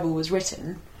when the Bible was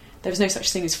written, there was no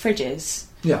such thing as fridges.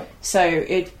 Yeah. So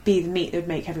it'd be the meat that would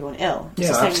make everyone ill. It's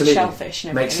the same absolutely. with shellfish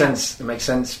and everything. It makes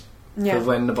sense for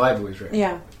when the Bible was written.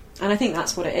 Yeah. And I think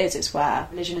that's what it is. It's where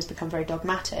religion has become very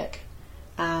dogmatic,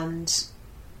 and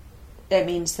it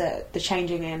means that the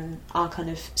changing in our kind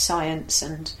of science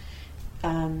and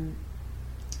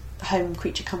home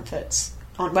creature comforts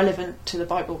aren't relevant to the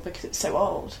Bible because it's so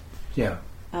old. Yeah.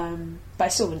 But I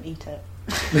still wouldn't eat it.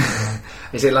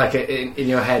 Is it like in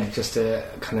your head just a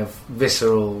kind of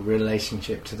visceral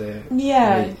relationship to the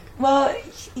meat? Well,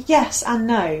 yes and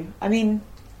no. I mean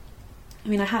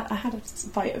I had a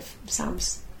bite of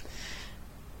Sam's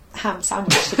ham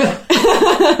sandwich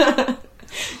today.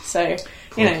 So,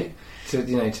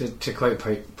 To quote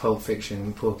Pulp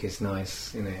Fiction, pork is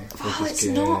nice, it's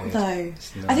not, though.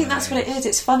 I think that's what it is.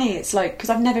 It's funny. It's like, because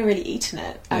I've never really eaten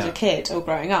it as a kid or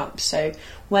growing up, so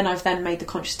when I've then made the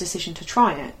conscious decision to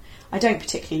try it, I don't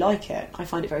particularly like it. I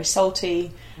find it very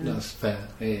salty. That's fair,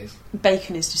 it is.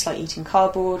 Bacon is just like eating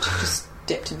cardboard, just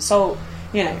dipped in salt.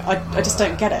 I just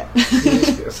don't get it.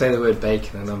 I say the word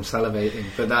bacon and I'm salivating,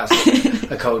 but that's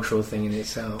a cultural thing in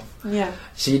itself. Yeah.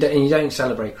 So you don't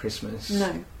celebrate Christmas?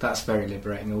 No. That's very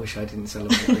liberating. I wish I didn't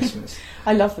celebrate Christmas.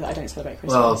 I love that I don't celebrate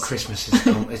Christmas. Well, Christmas is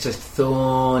it's a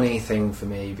thorny thing for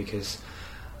me because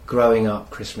growing up,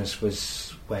 Christmas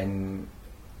was when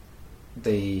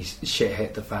the shit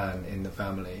hit the fan in the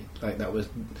family. There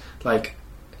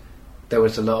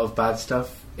was a lot of bad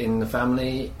stuff in the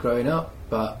family growing up,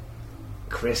 but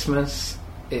Christmas,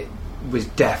 it was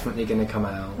definitely going to come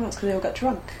out. Well, that's because they all got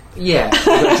drunk. Yeah, they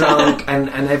got drunk, and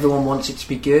everyone wants it to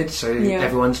be good, so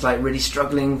everyone's like really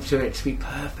struggling for it to be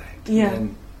perfect. Yeah,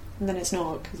 and then it's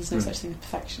not, because there's no such thing as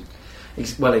perfection.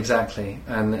 Well, exactly,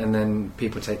 and then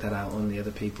people take that out on the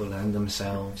other people and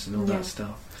themselves and all that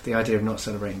stuff. The idea of not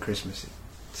celebrating Christmas,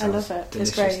 I love it.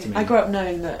 It's great. I grew up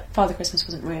knowing that Father Christmas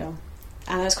wasn't real,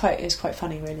 and it's quite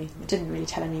funny, really. I didn't really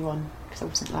tell anyone because I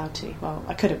wasn't allowed to. Well,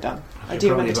 I could have done. I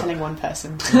do remember telling one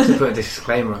person. To put a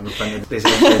disclaimer on the front of this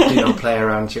episode: do not play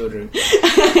around children.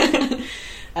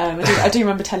 I do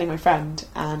remember telling my friend,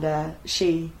 and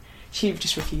she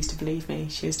just refused to believe me.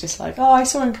 She was just like, "Oh, I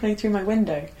saw him coming through my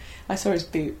window. I saw his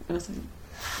boot," and I was like,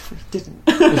 "I didn't."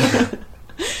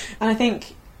 And I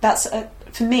think that's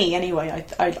for me anyway.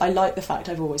 I like the fact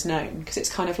I've always known, because it's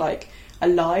kind of like a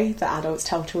lie that adults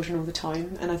tell children all the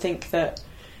time, and I think that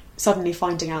suddenly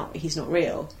finding out he's not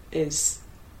real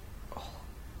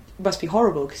must be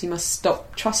horrible, because you must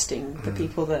stop trusting the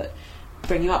people that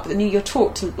bring you up. But then you're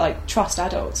taught to like trust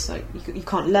adults. Like you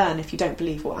can't learn if you don't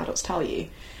believe what adults tell you,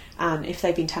 and if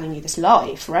they've been telling you this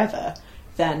lie forever,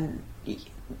 then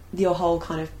your whole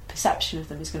kind of perception of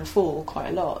them is going to fall quite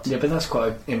a lot. Yeah, but that's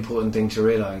quite an important thing to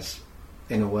realise,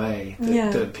 in a way,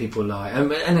 that people lie.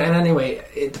 And anyway,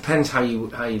 it depends how you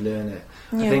learn it.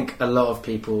 Yeah. I think a lot of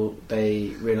people, they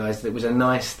realised that it was a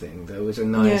nice thing. There was a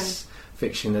nice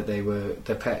fiction that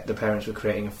the parents were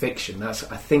creating a fiction. That's,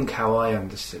 I think, how I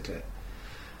understood it.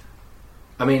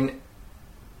 I mean,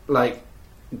 like,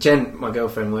 Jen, my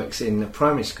girlfriend, works in a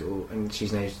primary school, and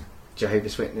she's knows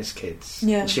Jehovah's Witness kids.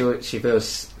 Yeah. She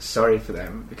feels sorry for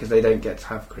them because they don't get to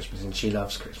have Christmas, and she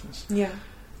loves Christmas. Yeah.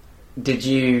 Did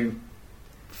you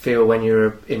feel when you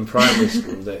were in primary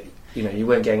school that you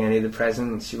weren't getting any of the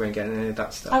presents, you weren't getting any of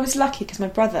that stuff? I was lucky because my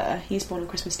brother, he's born on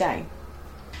Christmas Day,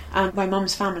 and my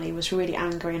mum's family was really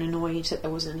angry and annoyed that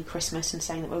there wasn't any Christmas, and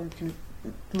saying that we can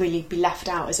really be left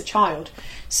out as a child.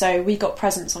 So we got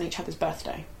presents on each other's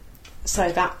birthday.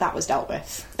 So that was dealt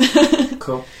with.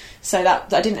 Cool. So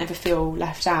that I didn't ever feel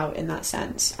left out in that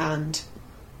sense, and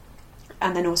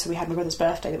then also we had my brother's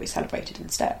birthday that we celebrated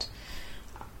instead.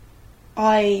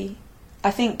 I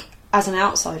think as an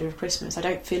outsider of Christmas, I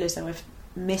don't feel as though I've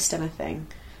missed anything,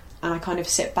 and I kind of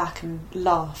sit back and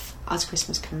laugh as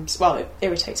Christmas comes. Well, it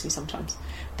irritates me sometimes,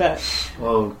 but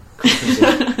well,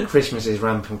 Christmas is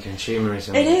rampant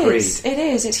consumerism. It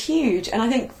is. It's huge, and I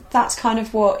think that's kind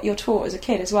of what you're taught as a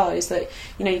kid as well. Is that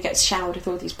you get showered with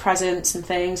all these presents and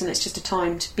things, and it's just a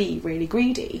time to be really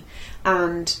greedy.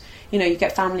 And you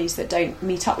get families that don't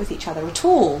meet up with each other at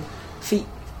all for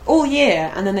all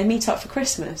year, and then they meet up for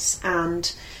Christmas,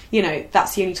 and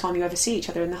that's the only time you ever see each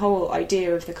other. And the whole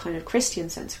idea of the kind of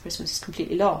Christian sense of Christmas is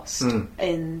completely lost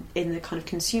in the kind of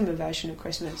consumer version of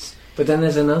Christmas. But then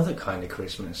there's another kind of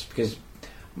Christmas, because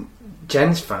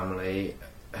Jen's family,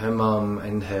 her mum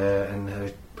and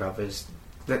her brothers,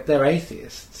 they're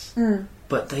atheists,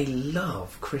 but they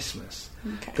love Christmas.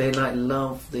 Okay. They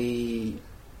love the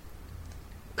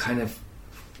kind of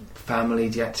family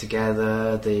get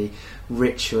together, the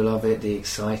ritual of it, the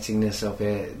excitingness of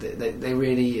it. They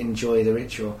really enjoy the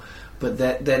ritual, but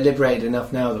they're liberated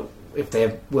enough now that if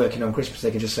they're working on Christmas,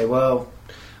 they can just say, well,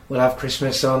 we'll have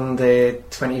Christmas on the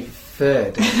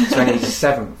 23rd,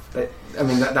 27th. I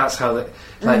mean, that's how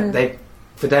they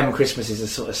for them, Christmas is a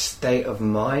sort of state of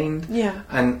mind. Yeah.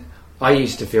 And I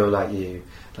used to feel like you,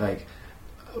 like,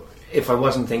 if I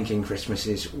wasn't thinking Christmas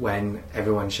is when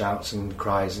everyone shouts and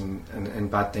cries and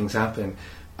bad things happen,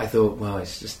 I thought, well,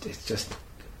 it's just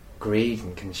greed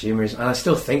and consumerism. And I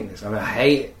still think this. I mean,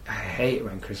 I hate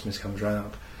when Christmas comes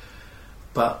round.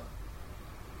 But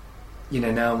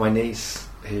now my niece,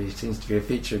 who seems to be a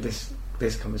feature of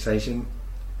this conversation,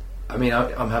 I mean,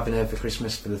 I'm having her for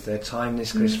Christmas for the third time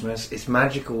this Christmas. It's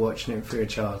magical watching it through a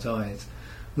child's eyes.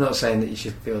 I'm not saying that you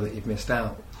should feel that you've missed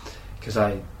out, because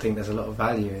I think there's a lot of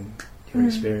value in your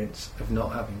experience of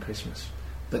not having Christmas.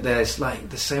 But there's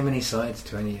so many sides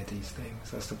to any of these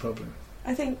things. That's the problem.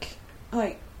 I think,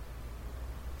 I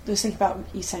was thinking about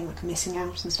you saying missing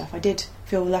out and stuff. I did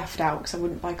feel left out because I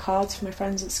wouldn't buy cards for my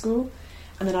friends at school,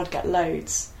 and then I'd get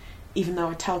loads, even though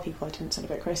I'd tell people I didn't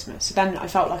celebrate Christmas. So then I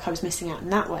felt like I was missing out in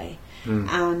that way.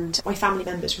 And my family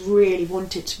members really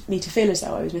wanted me to feel as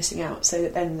though I was missing out, so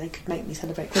that then they could make me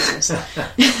celebrate Christmas.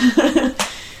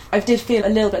 I did feel a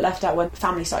little bit left out when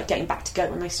family started getting back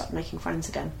together, when they started making friends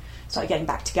again, started getting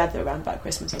back together around about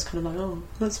Christmas. I was kind of like, oh,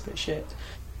 that's a bit shit.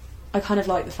 I kind of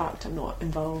like the fact I'm not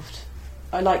involved.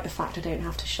 I like the fact I don't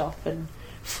have to shop and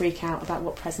freak out about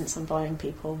what presents I'm buying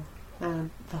people and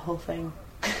the whole thing.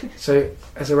 So,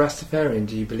 as a Rastafarian,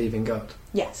 do you believe in God?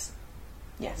 Yes.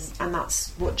 Yes, and that's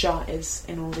what Jah is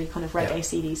in all the kind of reggae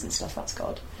CDs and stuff. That's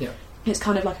God. Yeah. It's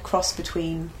kind of like a cross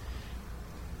between.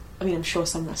 I mean, I'm sure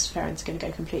some Rastafarians are going to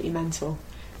go completely mental,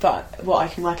 but what I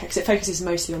can work out, because it focuses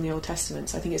mostly on the Old Testament,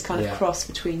 so I think it's kind of a cross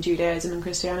between Judaism and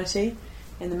Christianity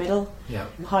in the middle. Yeah.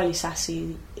 Haile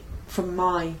Selassie, from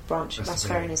my branch of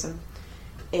Rastafarianism,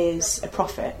 is a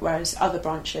prophet, whereas other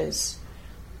branches,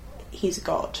 he's a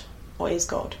god, or is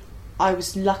God. I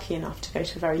was lucky enough to go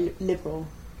to a very liberal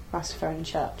Rastafarian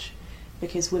church,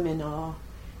 because women are,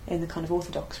 in the kind of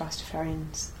orthodox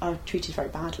Rastafarians, are treated very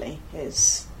badly.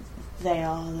 They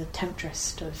are the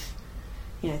temptress of,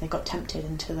 they got tempted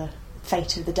into the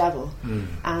fate of the devil.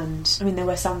 And I mean, there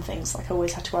were some things, like I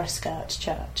always had to wear a skirt to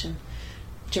church, and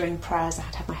during prayers I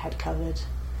had to have my head covered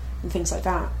and things like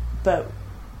that. But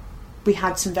we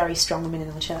had some very strong women in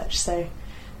our church, so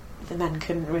the men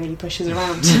couldn't really push us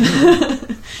around,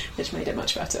 which made it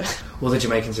much better. Well, the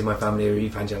Jamaicans in my family are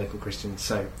evangelical Christians,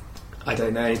 so I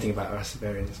don't know anything about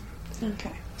Rastafarianism.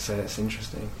 Okay. So that's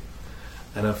interesting.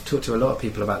 And I've talked to a lot of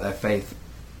people about their faith.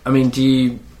 I mean, do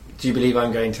you believe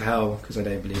I'm going to hell because I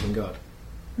don't believe in God?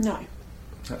 No.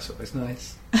 That's always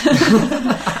nice.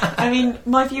 I mean,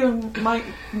 my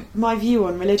view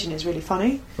on religion is really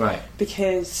funny. Right.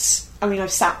 Because, I mean,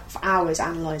 I've sat for hours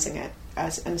analysing it,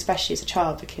 and especially as a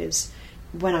child, because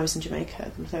when I was in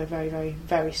Jamaica, they were very, very,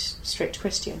 very strict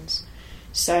Christians.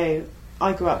 So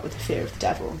I grew up with the fear of the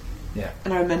devil. Yeah.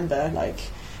 And I remember,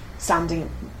 standing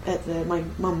at my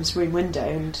mum's room window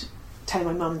and telling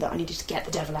my mum that I needed to get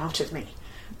the devil out of me,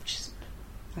 which is,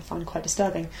 I find quite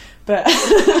disturbing. But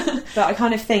but I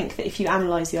kind of think that if you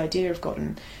analyse the idea of God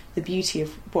and the beauty of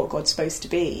what God's supposed to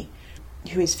be,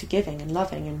 who is forgiving and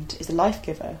loving and is a life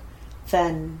giver,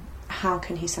 then how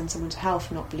can he send someone to hell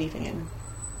for not believing in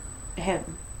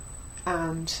him?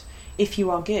 And if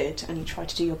you are good and you try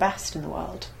to do your best in the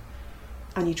world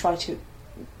and you try to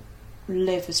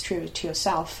live as true to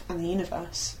yourself and the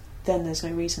universe, then there's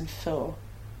no reason for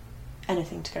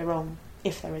anything to go wrong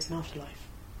if there is an afterlife.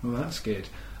 Well, that's good.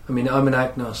 I mean, I'm an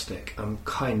agnostic. I'm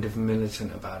kind of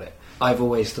militant about it. I've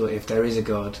always thought if there is a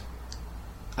God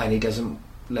and he doesn't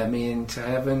let me into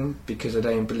heaven because I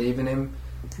don't believe in him,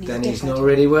 then he's not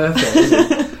really worth it,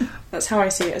 is he? That's how I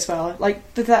see it as well.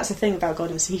 But that's the thing about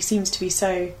God, is he seems to be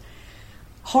so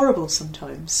horrible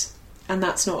sometimes, and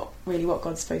that's not really what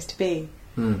God's supposed to be.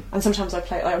 And sometimes I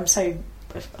play, I'm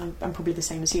probably the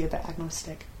same as you, a bit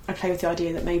agnostic. I play with the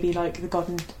idea that maybe the God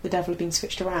and the devil have been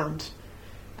switched around,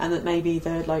 and that maybe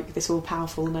this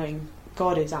all-powerful knowing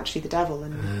God is actually the devil,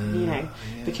 and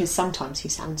because sometimes he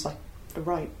sounds like a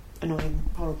right annoying,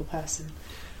 horrible person.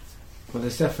 Well,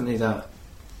 there's definitely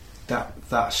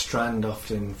that strand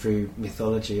often through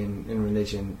mythology and in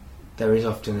religion. There is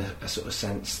often a sort of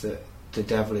sense that the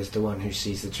devil is the one who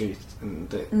sees the truth, and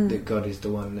that God is the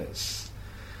one that's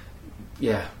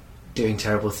doing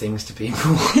terrible things to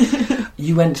people.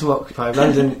 You went to Occupy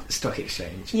London Stock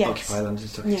Exchange. Yes. Occupy London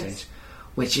Stock Exchange,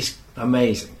 which is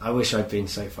amazing. I wish I'd been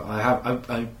so far.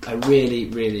 I really,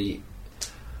 really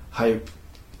hope,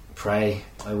 pray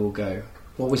I will go.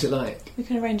 What was it like? We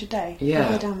can arrange a day. Yeah,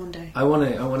 we'll go down one day. I want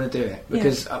to do it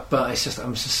because, but it's just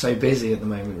I'm just so busy at the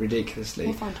moment, ridiculously.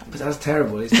 We'll find time. But that's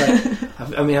terrible. It's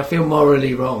like I feel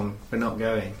morally wrong for not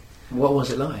going. What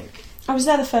was it like? I was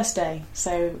there the first day,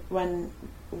 so when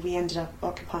we ended up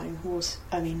occupying halls,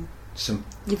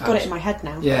 you've got it in my head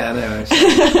now. Yeah, I know.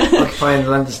 Occupying the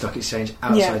London Stock Exchange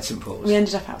outside St Paul's. We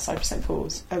ended up outside St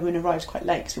Paul's. We arrived quite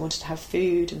late because we wanted to have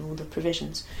food and all the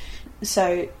provisions.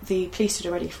 So the police had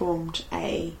already formed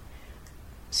a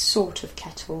sort of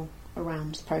kettle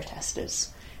around the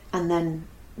protesters, and then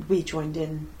we joined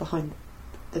in behind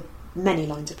the many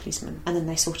lines of policemen, and then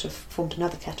they sort of formed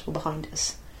another kettle behind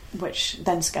us, which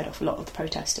then scared off a lot of the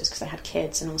protesters because they had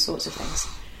kids and all sorts of things.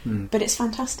 But it's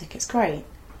fantastic, it's great,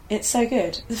 it's so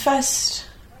good. The first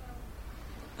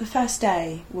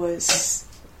day was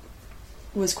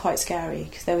quite scary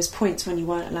because there was points when you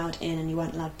weren't allowed in and you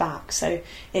weren't allowed back, so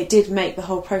it did make the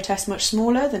whole protest much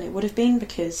smaller than it would have been,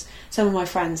 because some of my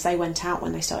friends, they went out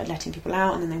when they started letting people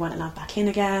out and then they weren't allowed back in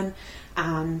again,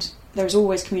 and there was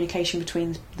always communication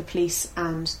between the police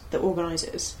and the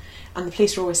organisers, and the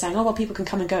police were always saying, oh well, people can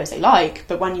come and go as they like,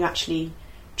 but when you actually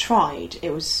tried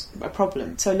it was a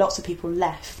problem, so lots of people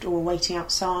left or were waiting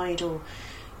outside, or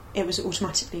it was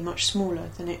automatically much smaller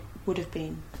than it would have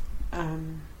been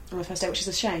on the first day, which is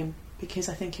a shame, because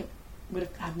I think it would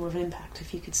have had more of an impact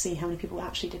if you could see how many people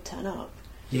actually did turn up.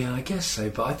 Yeah, I guess so,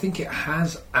 but I think it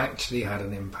has actually had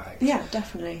an impact. Yeah,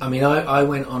 definitely. I mean, I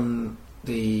went on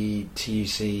the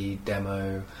TUC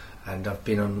demo, and I've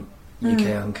been on UK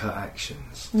Uncut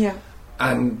Actions. Yeah.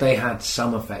 And they had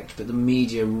some effect, but the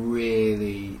media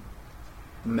really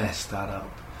messed that up.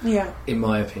 Yeah. In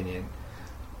my opinion,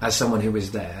 as someone who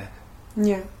was there,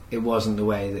 yeah, it wasn't the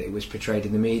way that it was portrayed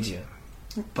in the media.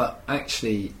 But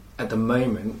actually, at the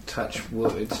moment, touch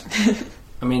wood,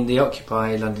 I mean, the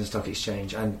Occupy London Stock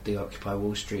Exchange and the Occupy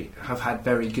Wall Street have had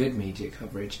very good media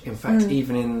coverage. In fact,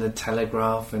 even in the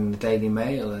Telegraph and the Daily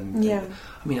Mail, and I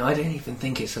mean, I don't even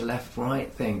think it's a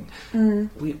left-right thing.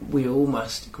 We all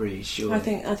must agree, surely. I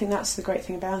think that's the great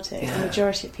thing about it. Yeah. The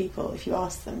majority of people, if you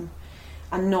ask them,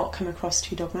 and not come across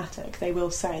too dogmatic, they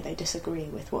will say they disagree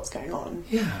with what's going on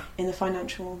in the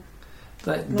financial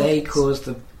markets. They caused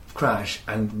the crash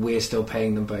and we're still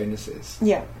paying them bonuses.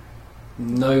 Yeah.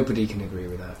 Nobody can agree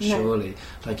with that, surely.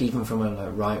 Like, even from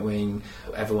a right wing,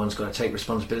 everyone's got to take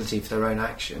responsibility for their own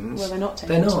actions. Well, they're not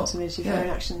taking responsibility for their own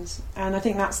actions. And I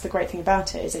think that's the great thing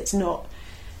about it, is it's not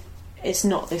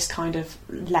this kind of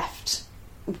left,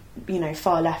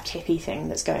 far left hippie thing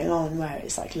that's going on where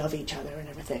it's like love each other and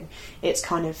everything. It's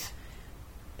kind of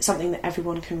something that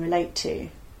everyone can relate to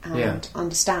and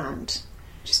understand,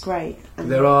 which is great.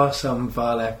 And there are some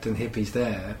far left and hippies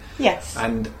there. Yes.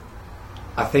 And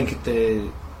I think the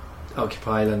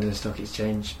Occupy London Stock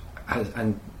Exchange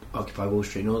and Occupy Wall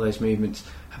Street and all those movements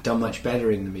have done much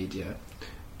better in the media.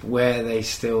 Where they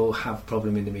still have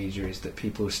problem in the media is that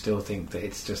people still think that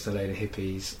it's just a load of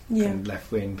hippies and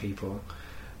left-wing people.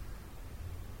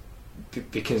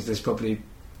 Because there's probably...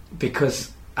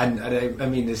 And I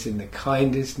mean this in the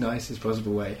kindest, nicest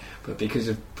possible way, but because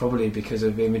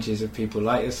of images of people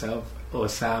like yourself or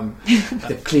Sam,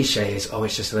 the cliche is,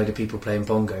 it's just a load of people playing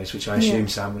bongos, which I assume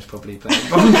Sam was probably playing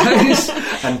bongos,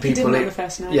 and people, didn't know the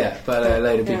first name. But a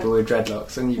load of people with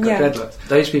dreadlocks, and you've got dreadlocks.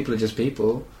 Those people are just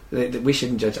people. We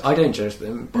shouldn't judge. I don't judge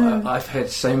them, but I've heard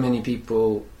so many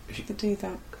people that do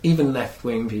that. Even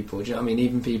left-wing people. Do you know what I mean?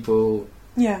 Even people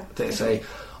that say,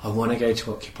 I want to go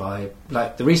to Occupy.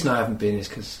 Like, the reason I haven't been is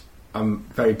because I'm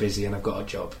very busy and I've got a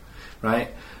job, right?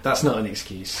 That's not an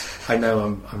excuse. I know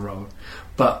I'm wrong,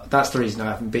 but that's the reason I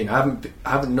haven't been. I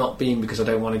haven't not been because I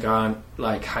don't want to go and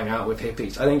like hang out with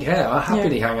hippies. I don't care. I'll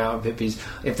happily hang out with hippies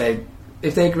if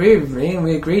they agree with me and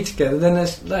we agree together. Then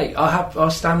there's like I'll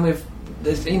stand with.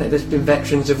 There's been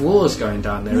veterans of wars going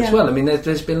down there as well. I mean,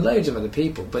 there's been loads of other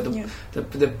people, but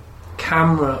the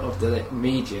camera of the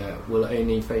media will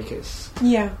only focus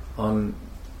on...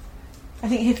 I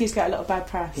think hippies get a lot of bad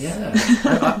press. Yeah.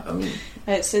 I mean...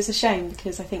 It's a shame,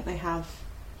 because I think they have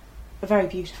a very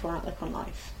beautiful outlook on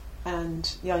life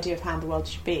and the idea of how the world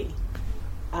should be.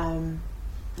 I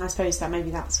suppose that maybe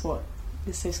that's what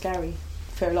is so scary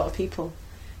for a lot of people,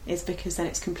 is because then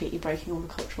it's completely breaking all the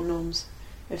cultural norms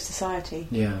of society.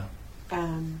 Yeah.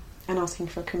 And asking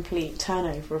for a complete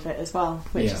turnover of it as well,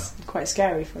 which is quite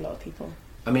scary for a lot of people.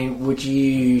 I mean, would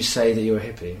you say that you're a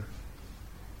hippie?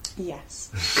 Yes.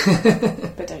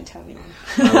 But don't tell anyone.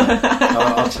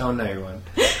 I'll tell no one.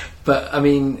 But, I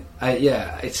mean,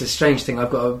 it's a strange thing.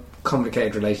 I've got a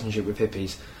complicated relationship with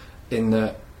hippies in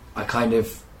that I kind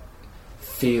of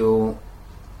feel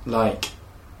like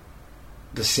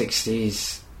the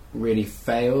 60s really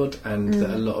failed, and that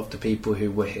a lot of the people who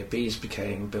were hippies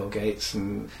became Bill Gates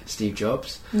and Steve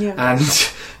Jobs, and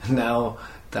now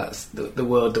that's the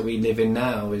world that we live in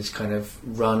now is kind of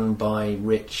run by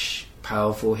rich,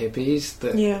 powerful hippies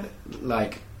that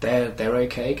like they're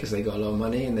okay because they got a lot of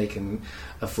money and they can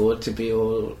afford to be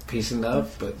all peace and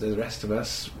love, but the rest of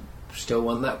us still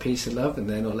want that peace and love and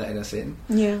they're not letting us in.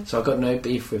 So I've got no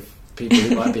beef with people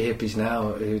who might be hippies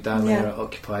now who down there at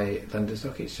Occupy London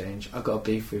Stock Exchange. I've got a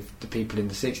beef with the people in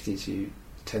the 60s who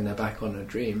turn their back on a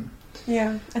dream.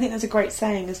 Yeah, I think there's a great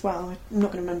saying as well, I'm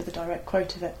not going to remember the direct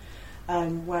quote of it,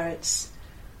 where it's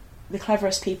the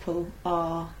cleverest people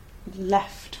are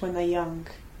left when they're young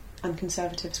and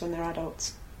conservatives when they're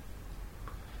adults.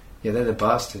 Yeah, they're the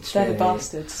bastards. They're the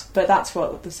bastards, but that's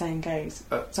what the saying goes.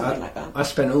 Something like that. I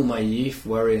spent all my youth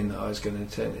worrying that I was going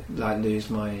to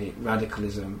lose my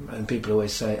radicalism, and people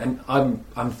always say, and I'm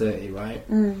 30, right?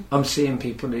 I'm seeing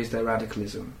people lose their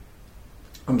radicalism.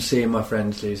 I'm seeing my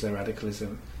friends lose their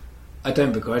radicalism. I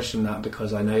don't begrudge them that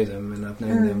because I know them and I've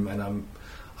known them, and I'm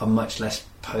much less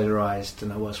polarised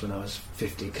than I was when I was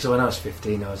 15. Because when I was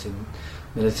 15, I was in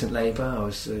militant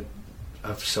Labour.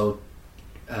 I've sold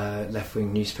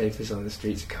left-wing newspapers on the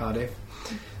streets of Cardiff.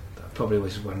 That probably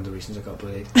was one of the reasons I got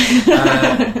bullied.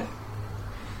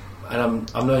 And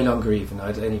I'm no longer even.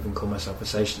 I don't even call myself a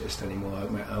socialist anymore.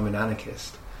 I'm an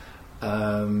anarchist.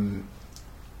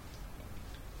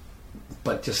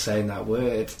 But just saying that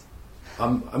word,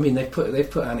 I mean they've put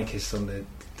anarchists on the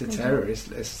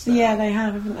terrorist list. Yeah, they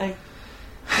have, haven't they?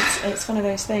 It's one of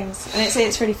those things, and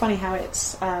it's really funny how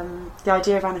it's the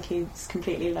idea of anarchy is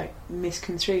completely like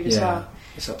misconstrued as well.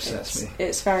 It upsets me.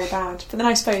 It's very bad. But then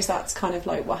I suppose that's kind of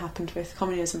like what happened with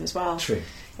communism as well. True.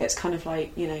 It's kind of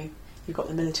like, you know, you've got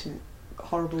the militant,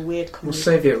 horrible, weird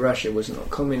communism. Well, Soviet Russia was not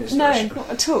communist Russia. No, not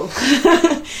at all.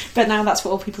 But now that's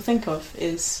what all people think of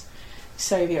is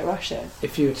Soviet Russia.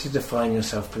 If you were to define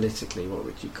yourself politically, what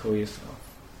would you call yourself?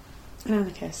 An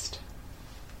anarchist.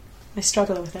 I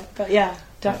struggle with it, but yeah,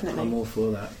 definitely. I'm all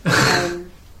for that.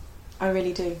 I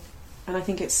really do. And I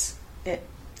think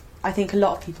I think a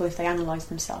lot of people, if they analyse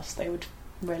themselves, they would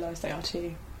realise they are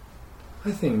too.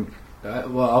 I think,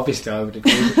 well, obviously I would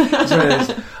agree.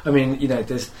 I mean, you know,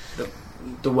 there's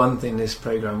the one thing this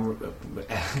programme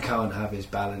can't have is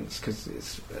balance, because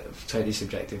it's a totally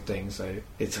subjective thing. So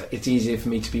it's easier for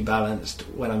me to be balanced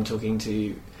when I'm talking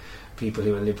to people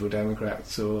who are Liberal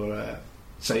Democrats or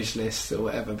socialists or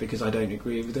whatever, because I don't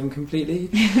agree with them completely.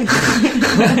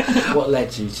 What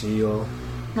led you to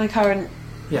my current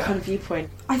kind of viewpoint?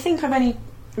 I think I've only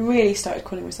really started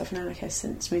calling myself an anarchist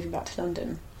since moving back to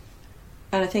London,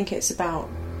 and I think it's about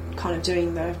kind of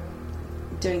doing the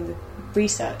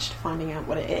research to finding out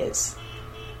what it is.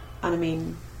 And I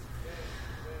mean,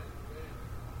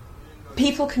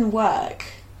 people can work,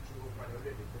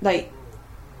 like,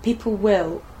 people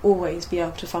will always be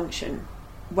able to function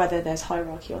whether there's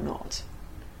hierarchy or not.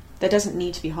 There doesn't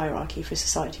need to be hierarchy for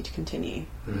society to continue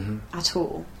at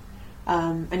all.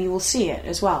 And you will see it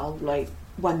as well, like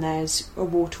when there's a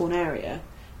war-torn area,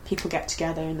 people get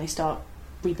together and they start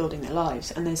rebuilding their lives,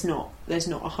 and there's not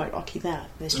a hierarchy there.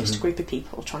 There's just a group of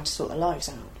people trying to sort their lives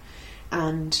out.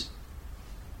 And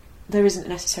there isn't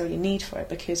necessarily a need for it,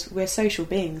 because we're social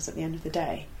beings at the end of the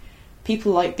day.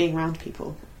 People like being around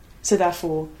people. So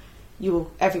therefore,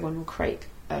 everyone will create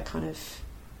a kind of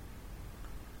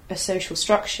a social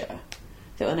structure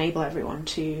that will enable everyone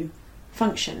to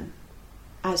function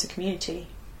as a community,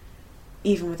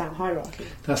 even without hierarchy.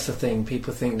 That's the thing.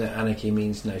 People think that anarchy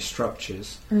means no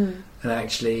structures. And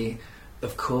actually,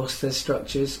 of course there's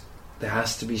structures. There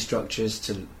has to be structures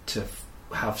to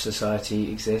have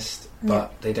society exist,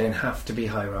 but they don't have to be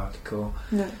hierarchical.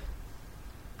 No.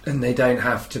 And they don't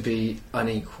have to be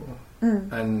unequal.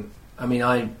 And I mean,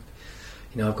 I've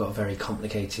got a very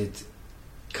complicated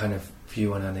kind of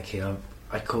view on anarchy.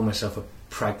 I call myself a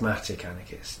pragmatic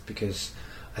anarchist, because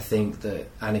I think that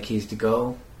anarchy is the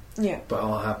goal. Yeah. But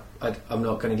I'm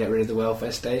not going to get rid of the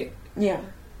welfare state. Yeah.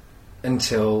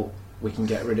 Until we can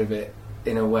get rid of it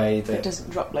in a way that it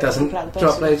doesn't drop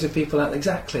loads of people out.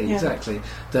 Exactly.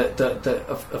 That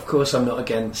of course I'm not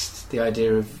against the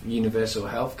idea of universal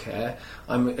healthcare.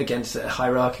 I'm against a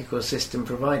hierarchical system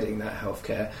providing that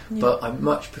healthcare. Yeah. But I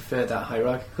much prefer that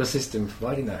hierarchical system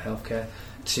providing that healthcare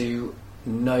to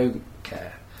no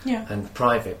care. Yeah. And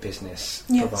private business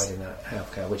providing that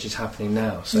healthcare, which is happening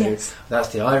now. So that's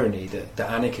the irony, that the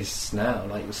anarchists now,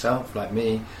 like yourself, like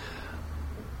me,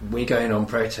 we're going on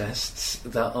protests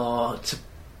that are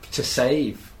to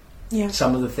save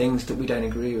some of the things that we don't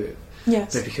agree with.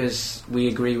 Yes. But because we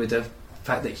agree with the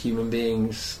fact that human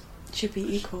beings should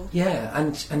be equal. Yeah,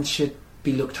 and should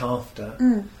be looked after.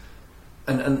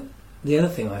 And the other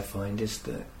thing I find is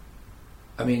that,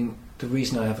 I mean, the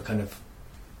reason I have a kind of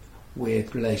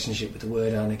weird relationship with the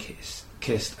word anarchist,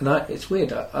 and it's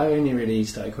weird, I only really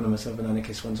started calling myself an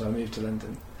anarchist once I moved to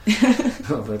London. I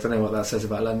don't know what that says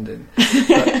about London.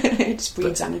 It just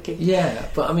breeds anarchy. Yeah,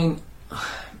 but I mean,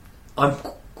 I'm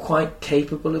quite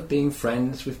capable of being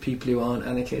friends with people who aren't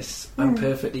anarchists. I'm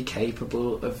perfectly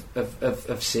capable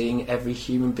of seeing every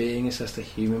human being as just a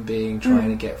human being trying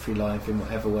to get through life in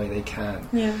whatever way they can.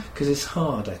 Yeah. Because it's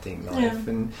hard, I think, life,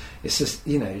 and it's just,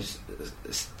 you know,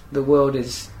 the world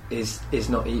is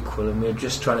not equal, and we're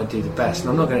just trying to do the best. And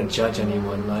I'm not going to judge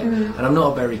anyone, and I'm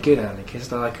not a very good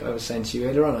anarchist. Like I was saying to you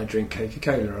earlier on, I drink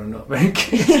Coca-Cola. I'm not very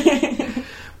good,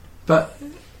 but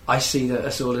I see that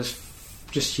us all as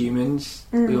just humans.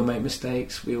 We all make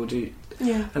mistakes. We all do.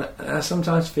 Yeah. And I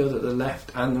sometimes feel that the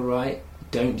left and the right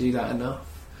don't do that enough.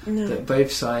 No. That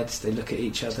both sides, they look at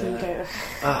each other.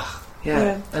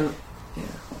 And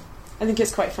I think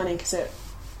it's quite funny because at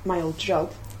my old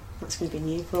job, that's going to be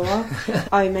new for a while,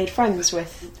 I made friends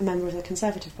with a member of the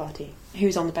Conservative Party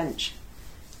who's on the bench,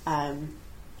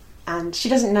 and she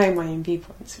doesn't know my own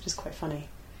viewpoints, which is quite funny,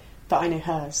 but I know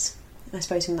hers. I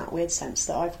suppose in that weird sense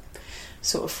that I've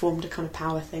sort of formed a kind of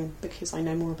power thing because I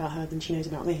know more about her than she knows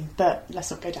about me, but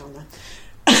let's not go down there.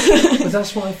 But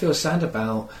that's what I feel sad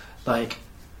about, like,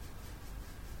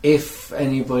 if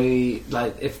anybody,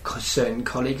 like, if certain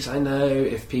colleagues I know,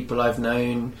 if people I've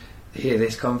known hear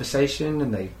this conversation,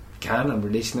 and they can, I'm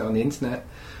releasing it on the internet,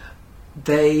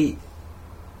 they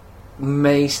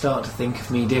may start to think of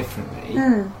me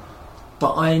differently,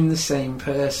 but I'm the same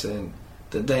person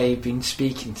that they've been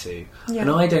speaking to, and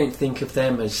I don't think of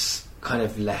them as kind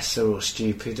of lesser or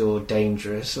stupid or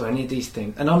dangerous or any of these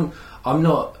things. And I'm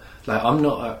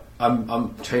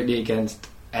totally against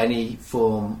any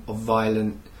form of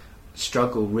violent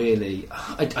struggle, really.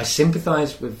 I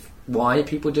sympathise with why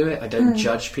people do it. I don't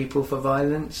judge people for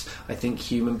violence. I think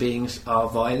human beings are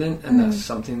violent, and that's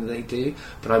something that they do,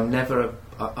 but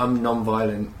I'm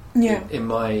non-violent in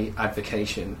my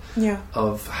advocation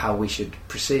of how we should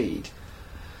proceed.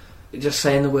 Just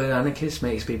saying the word anarchist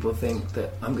makes people think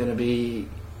that I'm going to be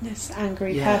this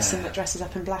angry person that dresses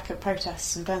up in black at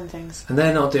protests and burn things. And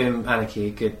they're not doing anarchy a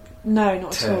good No,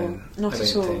 not turn, at all. Not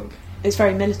at all. Think. It's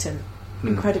very militant,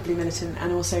 incredibly militant,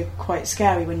 and also quite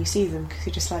scary when you see them, because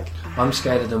you're just like... I'm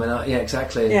scared of them, and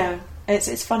exactly. Yeah,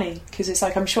 it's funny, because it's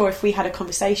like, I'm sure if we had a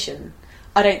conversation,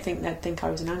 I don't think they'd think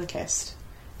I was an anarchist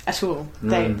at all.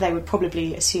 They would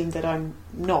probably assume that I'm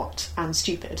not, and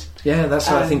stupid. Yeah, that's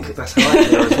how I think. That's how I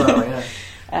feel as well. Yeah.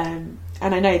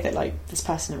 And I know that, like, this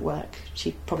person at work,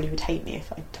 she probably would hate me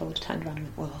if I turned around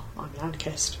and went, well, I'm an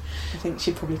anarchist. I think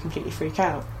she'd probably completely freak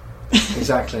out.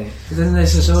 Exactly. But then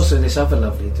there's also this other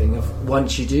lovely thing of,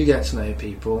 once you do get to know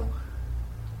people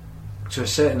to a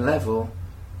certain level,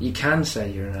 you can say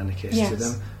you're an anarchist to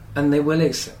them, and they will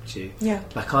accept you. Yeah.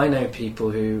 Like, I know people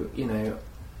who,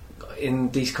 in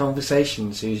these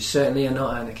conversations, who certainly are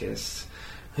not anarchists,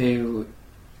 who,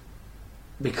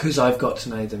 because I've got to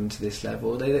know them to this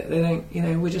level, they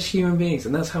don't, we're just human beings,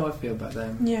 and that's how I feel about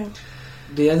them. Yeah.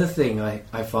 The other thing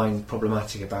I find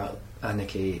problematic about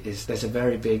anarchy is there's a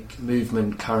very big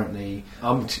movement currently.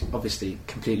 I'm obviously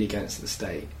completely against the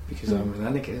state because I'm an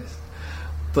anarchist,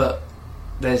 but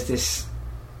there's this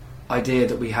idea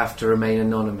that we have to remain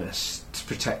anonymous to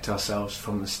protect ourselves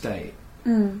from the state.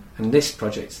 And this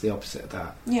project's the opposite of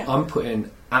that. Yeah. I'm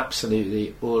putting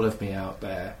absolutely all of me out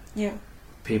there. Yeah.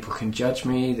 People can judge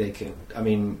me, they can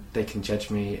judge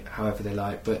me however they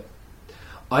like, but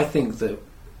I think that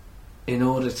in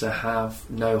order to have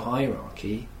no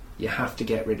hierarchy, you have to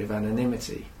get rid of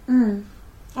anonymity.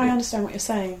 I understand what you're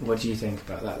saying. What do you think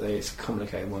about that, though? It's a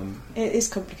complicated one. It is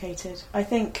complicated. I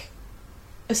think,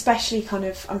 especially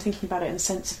I'm thinking about it in the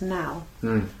sense of now.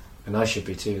 And I should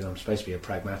be too, I'm supposed to be a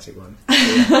pragmatic one.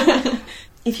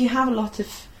 If you have a lot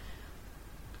of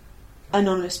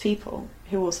anonymous people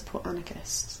who all support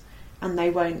anarchists, and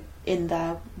they won't, in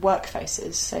their work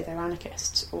faces, say they're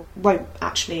anarchists, or won't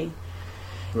actually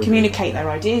communicate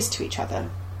their ideas to each other,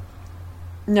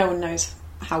 no one knows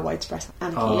how widespread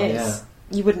anarchy is. Yeah.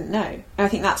 You wouldn't know. And I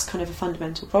think that's kind of a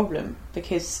fundamental problem,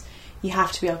 because you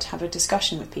have to be able to have a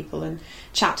discussion with people and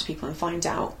chat to people and find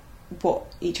out what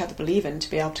each other believe in, to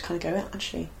be able to kind of go,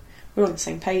 actually, we're on the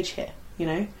same page here,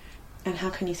 And how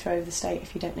can you throw over the state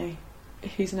if you don't know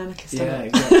who's an anarchist? Yeah,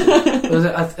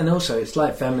 exactly. And also, it's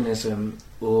like feminism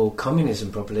or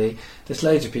communism, probably. There's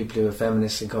loads of people who are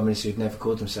feminists and communists who'd never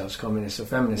called themselves communists or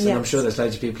feminists, and I'm sure there's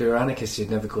loads of people who are anarchists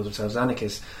who'd never called themselves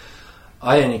anarchists.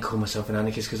 I only call myself an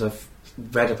anarchist because I've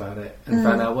read about it and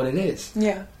found out what it is.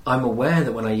 Yeah. I'm aware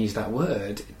that when I use that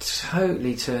word, it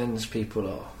totally turns people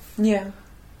off. Yeah.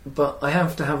 But I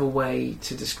have to have a way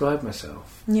to describe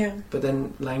myself. Yeah. But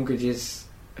then language is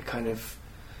a kind of...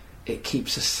 It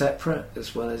keeps us separate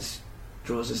as well as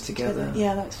draws us together.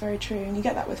 Yeah, that's very true. And you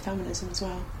get that with feminism as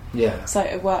well. Yeah. So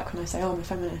at work, when I say, I'm a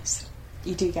feminist,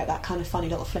 you do get that kind of funny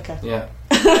little flicker. Yeah.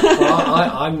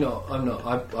 Well, I'm not.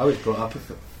 I was brought up a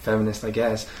feminist, I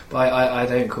guess. But I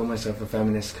don't call myself a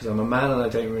feminist because I'm a man, and I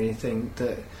don't really think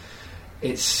that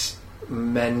it's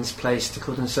men's place to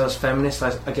call themselves feminists.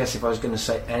 I guess if I was going to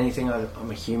say anything, I'm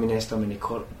a humanist, I'm an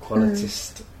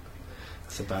equalitist.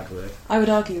 That's a bad word. I would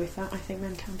argue with that. I think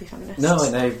men can be feminists. No,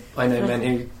 I know men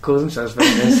who call themselves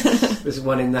feminists. There's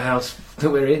one in the house that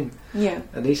we're in. Yeah.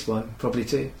 At least one, probably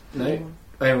two. No?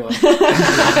 Only one.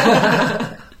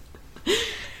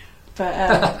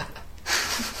 But,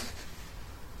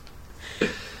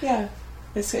 yeah,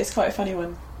 it's quite a funny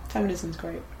one. Feminism's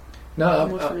great. No,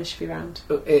 more feminists should be around.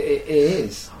 It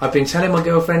is. I've been telling my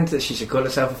girlfriend that she should call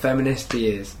herself a feminist for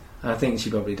years. I think she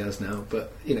probably does now,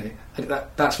 but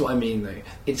that's what I mean. Though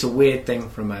it's a weird thing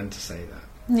for a man to say that.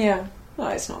 Yeah, well,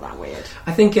 it's not that weird.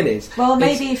 I think it is. Well,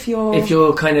 maybe if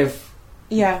you're kind of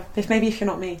if you're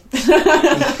not me.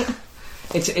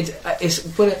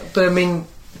 But I mean,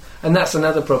 and that's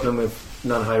another problem with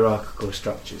non-hierarchical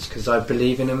structures, because I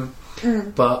believe in them,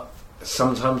 but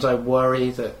sometimes I worry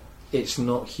that it's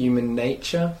not human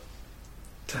nature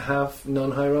to have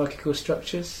non-hierarchical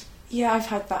structures. Yeah, I've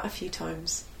had that a few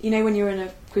times. When you're in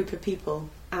a group of people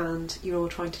and you're all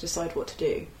trying to decide what to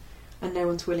do, and no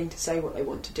one's willing to say what they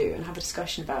want to do and have a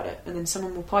discussion about it, and then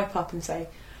someone will pipe up and say,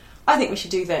 I think we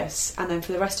should do this, and then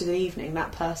for the rest of the evening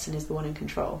that person is the one in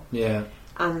control. Yeah.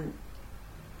 And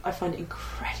I find it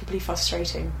incredibly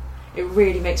frustrating. It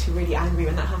really makes me really angry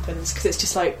when that happens, because it's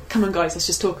just like, come on guys, let's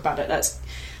just talk about it,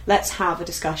 let's have a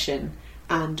discussion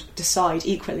and decide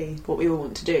equally what we all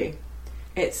want to do.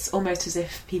 It's almost as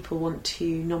if people want to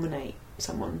nominate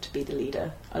someone to be the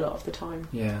leader a lot of the time.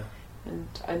 Yeah. And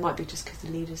it might be just because the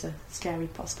leader's a scary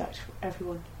prospect for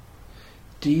everyone.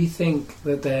 Do you think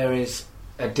that there is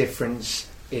a difference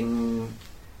in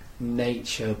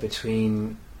nature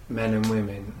between men and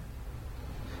women?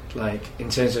 Like, in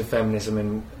terms of feminism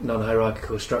and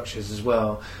non-hierarchical structures as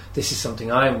well, this is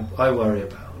something I worry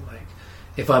about. Like,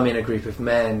 if I'm in a group of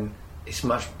men, it's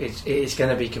going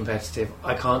to be competitive.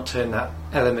 I can't turn that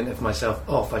element of myself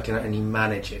off. I can only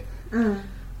manage it.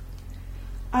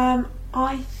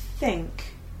 I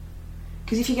think,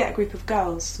 because if you get a group of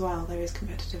girls as well, there is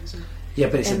competitivism. Yeah,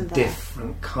 but it's a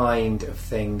different kind of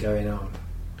thing going on.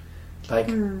 Like,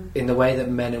 in the way that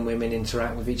men and women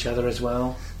interact with each other as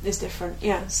well. It's different,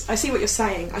 yes. I see what you're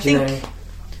saying. I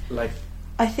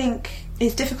think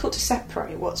it's difficult to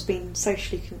separate what's been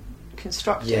socially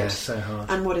constructed so hard.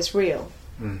 And what is real.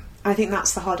 I think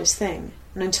that's the hardest thing.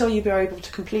 And until you are able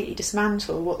to completely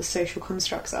dismantle what the social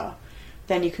constructs are,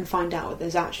 then you can find out that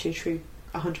there's actually a true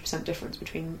 100% difference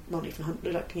between, not even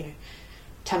 100,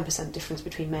 10% difference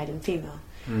between male and female.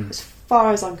 As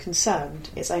far as I'm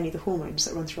concerned, it's only the hormones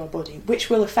that run through our body,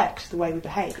 which will affect the way we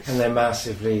behave. And that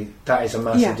is a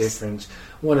massive difference.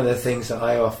 One of the things that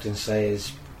I often say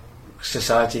is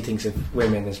society thinks of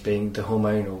women as being the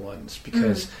hormonal ones,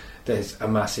 because there's a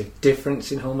massive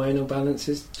difference in hormonal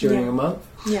balances during a month.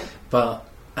 Yeah. But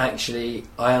actually,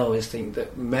 I always think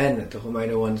that men are the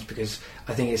hormonal ones, because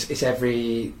I think it's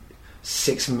every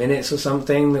 6 minutes or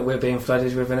something that we're being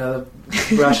flooded with another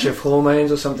rush of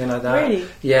hormones or something like that. Really?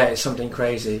 Yeah, it's something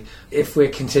crazy. If we're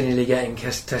continually getting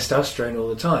testosterone all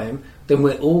the time, then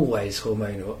we're always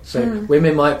hormonal. So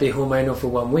women might be hormonal for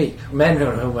 1 week, men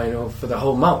are hormonal for the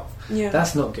whole month. Yeah.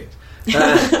 That's not good.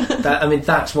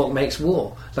 That's what makes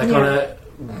war. Like,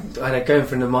 going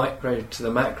from the micro to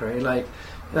the macro, like,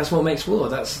 that's what makes war.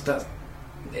 That's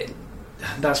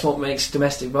what makes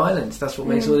domestic violence. That's what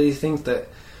makes all these things that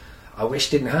I wish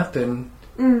didn't happen,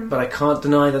 but I can't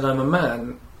deny that I'm a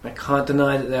man. I can't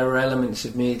deny that there are elements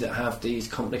of me that have these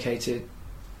complicated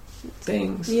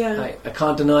things. Yeah. I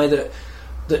can't deny that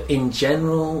in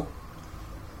general,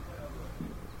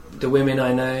 the women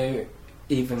I know,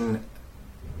 even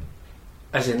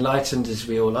as enlightened as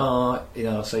we all are in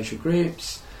our social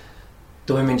groups,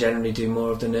 the women generally do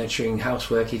more of the nurturing,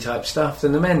 houseworky type stuff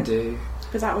than the men do.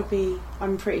 Because that would be,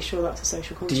 I'm pretty sure that's a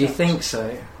social construct. Do you think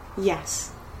so?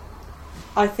 Yes.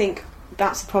 I think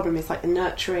that's the problem, is like the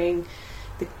nurturing,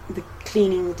 the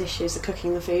cleaning the dishes, the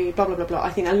cooking the food, blah blah blah blah. I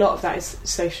think a lot of that is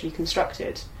socially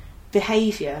constructed.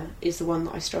 Behaviour is the one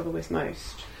that I struggle with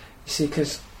most. You see,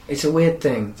 because it's a weird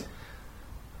thing.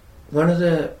 One of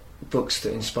the books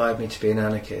that inspired me to be an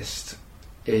anarchist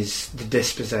is The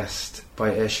Dispossessed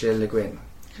by Ursula Le Guin.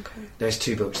 Okay. There's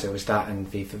 2 books. There was that and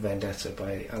V for Vendetta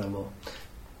by Alan Moore.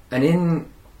 And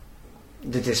in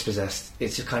The Dispossessed,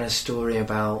 it's a kind of story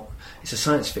about, it's a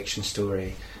science fiction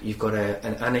story. You've got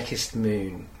an anarchist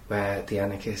moon where the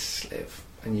anarchists live,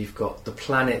 and you've got the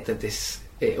planet that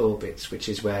it orbits, which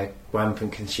is where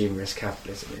rampant consumerist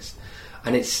capitalism is.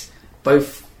 And it's,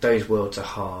 both those worlds are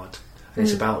hard. And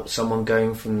it's about someone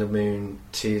going from the moon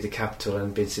to the capital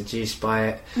and being seduced by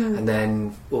it, and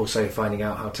then also finding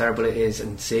out how terrible it is,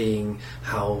 and seeing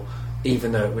how,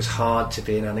 even though it was hard to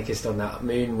be an anarchist on that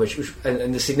moon,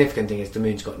 and the significant thing is the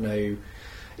moon's got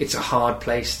it's a hard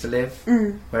place to live,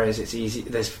 whereas it's easy.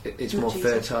 It's more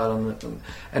fertile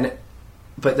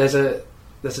but there's a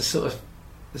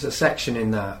section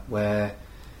in that where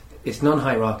it's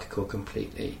non-hierarchical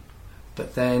completely,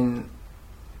 but then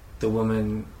the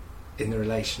woman in the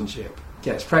relationship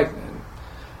gets pregnant,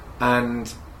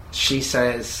 and she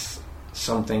says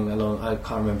something along, I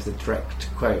can't remember the direct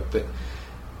quote, but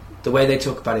the way they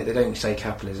talk about it, they don't say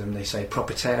capitalism, they say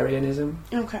proprietarianism.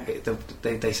 Okay.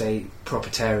 They say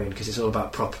proprietarian because it's all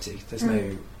about property. There's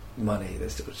no money,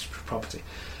 there's just property.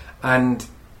 And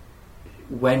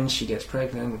when she gets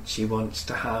pregnant, she wants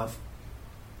to have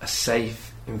a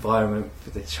safe environment for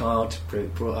the child to be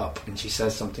brought up, and she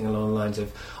says something along the lines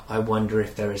of, I wonder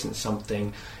if there isn't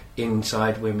something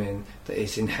inside women that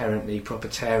is inherently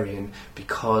proprietarian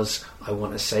because I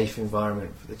want a safe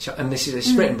environment for the child. And this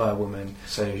is written by a woman,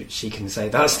 so she can say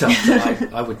that stuff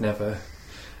that I would never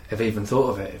have even thought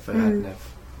of it if I hadn't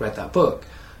have read that book.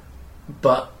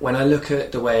 But when I look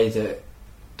at the way that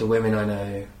the women I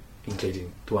know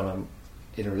including the one I'm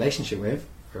in a relationship with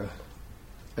for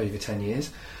over 10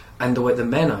 years, and the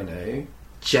men I know,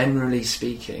 generally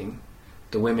speaking,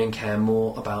 the women care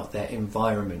more about their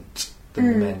environment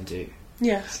than the men do.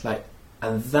 Yes.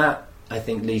 And that, I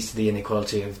think, leads to the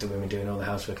inequality of the women doing all the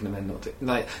housework and the men not doing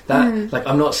that.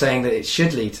 I'm not saying that it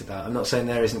should lead to that. I'm not saying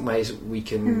there isn't ways we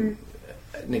can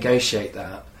negotiate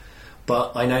that.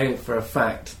 But I know for a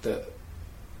fact that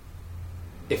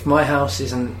if the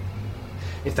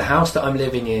house that I'm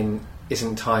living in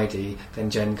isn't tidy, then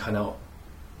Jen cannot.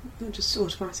 Just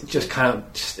automatically.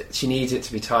 She needs it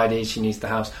to be tidy. She needs the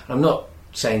house. And I'm not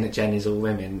saying that Jen is all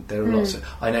women. There are lots of.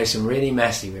 I know some really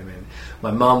messy women.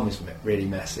 My mum was really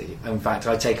messy. In fact,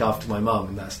 I take after my mum,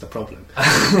 and that's the problem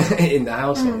in the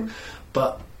household.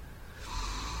 But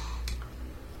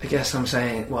I guess I'm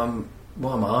saying what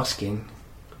I'm asking.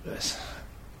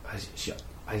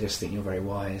 I just think you're very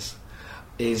wise.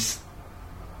 Is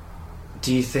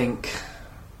do you think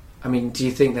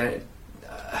that?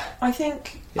 I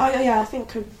think. I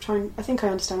think I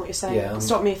understand what you're saying. Yeah,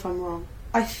 stop me if I'm wrong.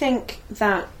 I think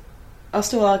that I'll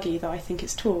still argue that I think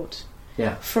it's taught.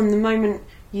 Yeah. From the moment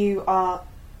you are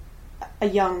a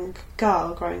young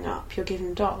girl growing up, you're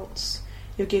given dolls,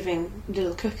 you're given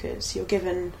little cookers, you're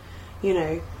given,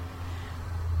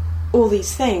 all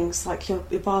these things. Like your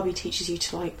Barbie teaches you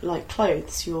to like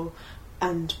clothes,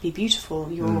 and be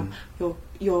beautiful.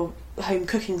 Your home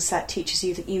cooking set teaches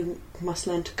you that you must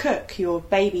learn to cook. Your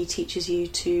baby teaches you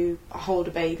to hold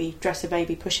a baby, dress a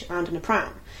baby, push it around in a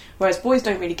pram. Whereas boys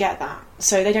don't really get that,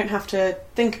 so they don't have to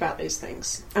think about those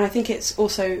things. And I think it's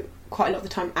also quite a lot of the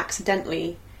time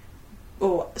accidentally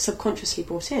or subconsciously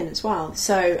brought in as well.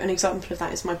 So an example of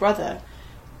that is my brother.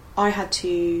 I had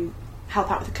to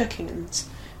help out with the cooking and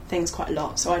things quite a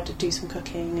lot, so I had to do some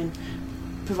cooking and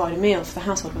provide a meal for the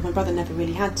household, but my brother never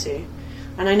really had to.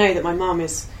 And I know that my mum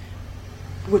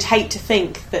would hate to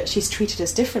think that she's treated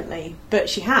us differently, but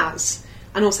she has.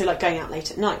 And also, like, going out late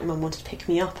at night, my mum wanted to pick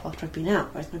me up after I'd been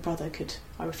out, whereas my brother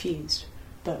I refused.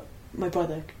 But my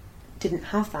brother didn't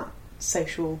have that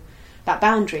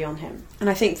boundary on him. And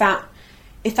I think that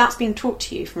if that's been taught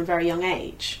to you from a very young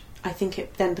age, I think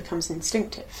it then becomes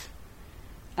instinctive.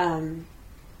 And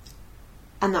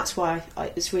that's why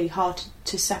it's really hard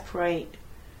to separate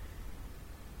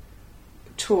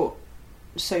taught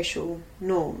social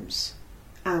norms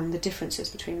and the differences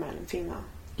between male and female.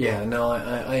 Yeah, no,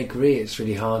 I agree. It's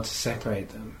really hard to separate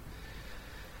them.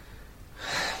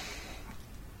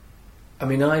 I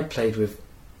mean, I played with...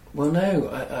 Well, no,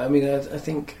 I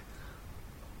think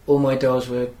all my dolls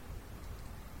were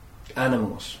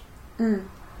animals.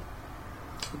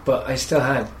 But I still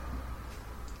had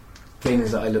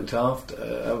things that I looked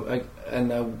after.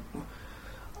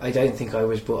 I don't think I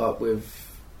was brought up with,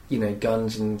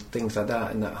 guns and things like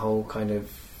that, and that whole kind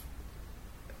of...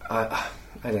 I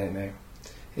don't know.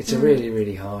 It's a really,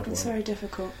 really hard one. It's very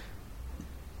difficult.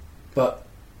 But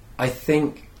I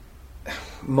think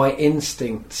my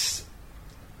instincts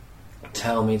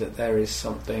tell me that there is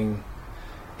something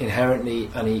inherently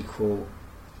unequal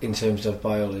in terms of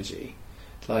biology,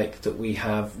 like that we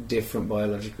have different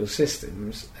biological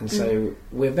systems, and so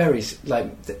we're very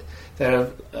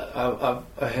there are.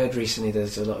 I heard recently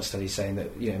there's a lot of studies saying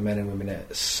that men and women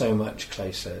are so much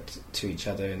closer to each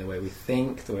other in the way we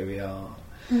think, the way we are,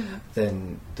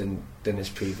 than has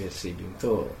previously been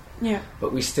thought. Yeah.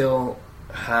 But we still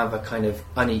have a kind of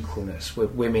unequalness where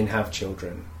women have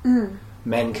children,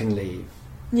 men can leave.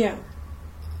 Yeah.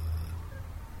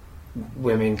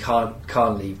 Women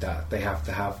can't leave that. They have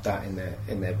to have that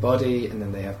in their body, and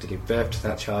then they have to give birth to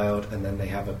that child, and then they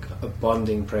have a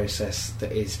bonding process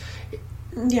that is,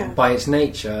 by its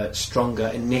nature, stronger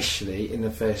initially in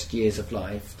the first years of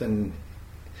life than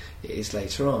it is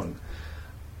later on.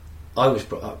 I was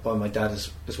brought up by my dad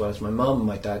as well as my mum.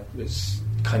 My dad was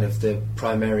kind of the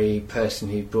primary person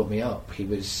who brought me up. He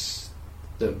was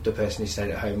the person who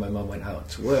stayed at home. My mum went out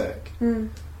to work.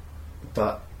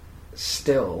 But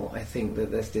still, I think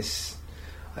that there's this...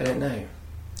 I don't know.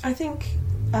 I think,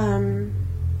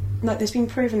 there's been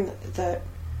proven that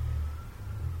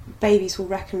babies will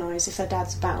recognise if their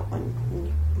dad's about when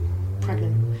you're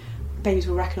pregnant. Babies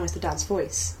will recognise the dad's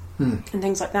voice and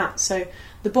things like that. So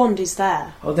the bond is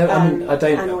there. I don't.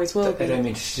 And always will be. I don't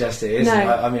mean to suggest it isn't.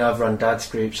 No. I mean, I've run dads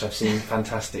groups. I've seen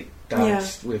fantastic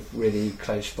dads with really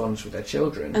close bonds with their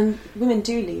children. And women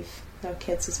do leave their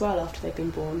kids as well after they've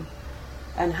been born,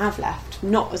 and have left,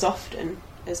 not as often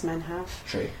as men have.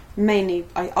 True. Mainly,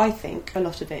 I think a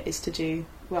lot of it is to do,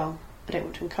 well, I don't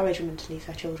want to encourage women to leave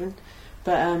their children,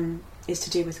 but is to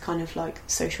do with kind of like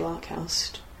social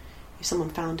outcast. If someone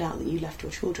found out that you left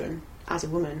your children as a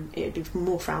woman, it would be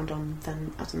more frowned on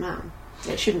than as a man.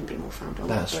 It shouldn't be more frowned on.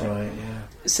 That's right, yeah.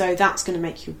 So that's going to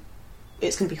make you...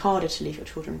 It's going to be harder to leave your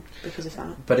children because of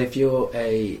that. But if you're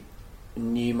a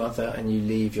new mother and you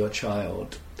leave your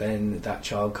child, then that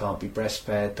child can't be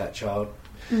breastfed, that child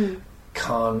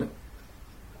can't...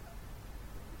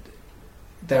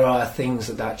 There are things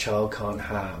that child can't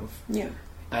have. Yeah.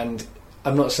 And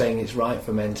I'm not saying it's right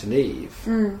for men to leave.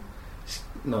 It's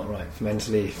not right for men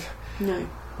to leave. No.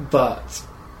 But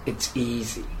it's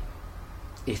easy.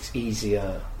 It's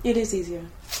easier. It is easier.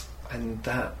 And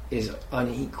that is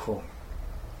unequal.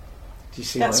 Do you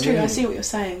see That's what I mean? true, I see what you're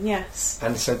saying, yes.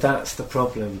 And so that's the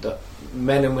problem, that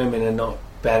men and women are not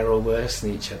better or worse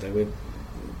than each other.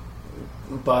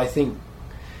 But I think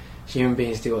human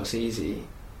beings do what's easy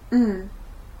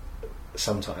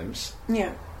sometimes.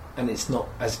 Yeah. And it's not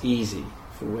as easy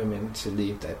for women to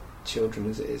leave their children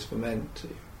as it is for men to.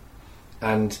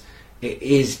 And it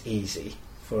is easy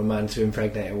for a man to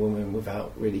impregnate a woman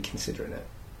without really considering it.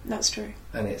 That's true.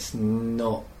 And it's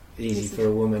not easy for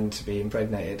a woman to be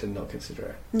impregnated and not consider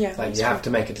it. Yeah, like you have to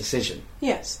make a decision.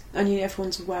 Yes, and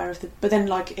everyone's aware of the. But then,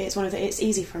 like, it's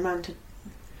easy for a man to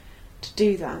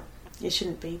do that. It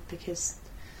shouldn't be, because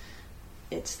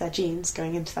it's their genes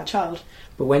going into that child.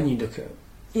 But when you look at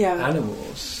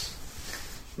animals,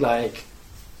 like,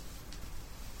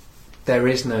 there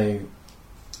is no.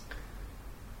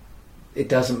 It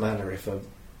doesn't matter if a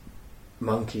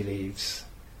monkey leaves.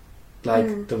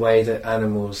 Like the way that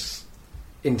animals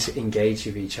engage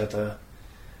with each other,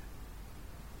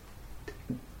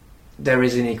 there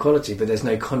is inequality, but there's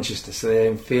no consciousness, so they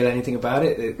don't feel anything about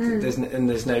it.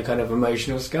 There's no kind of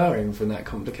emotional scarring from that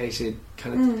complicated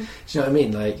kind of. Do you know what I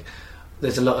mean? Like,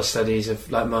 there's a lot of studies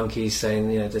of like monkeys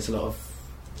saying, there's a lot of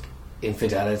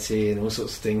infidelity and all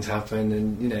sorts of things happen,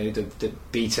 and the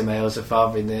beta males are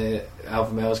fathering the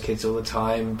alpha males' kids all the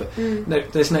time, but no,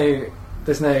 there's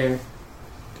no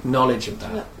knowledge of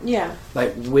that. Yeah.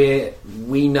 Like,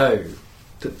 we know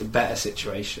that the better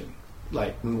situation,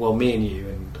 like, well, me and you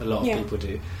and a lot of people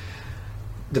do,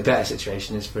 the better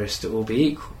situation is for us to all be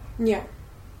equal. Yeah.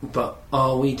 But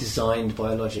are we designed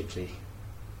biologically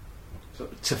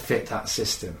to fit that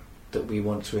system that we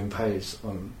want to impose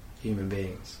on human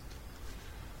beings?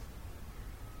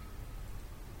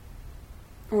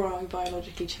 Or are we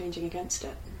biologically changing against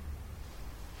it?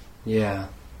 Yeah.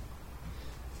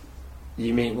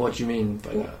 What do you mean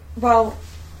by that? Well,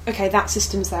 okay, that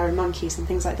system's there in monkeys and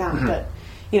things like that, but,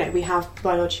 we have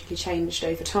biologically changed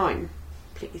over time.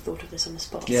 Completely thought of this on the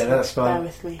spot. Yeah, so that's fine. Bear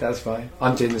with me. That's fine.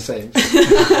 I'm doing the same.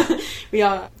 We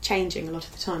are changing a lot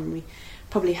of the time. We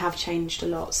probably have changed a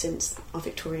lot since our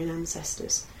Victorian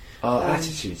ancestors. Our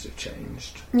attitudes have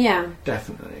changed. Yeah.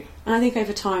 Definitely. And I think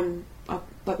over time,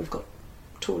 we've got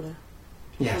taller.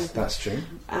 Yes, that's true.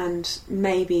 And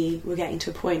maybe we're getting to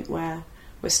a point where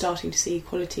we're starting to see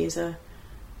equality as a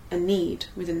need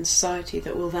within society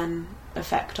that will then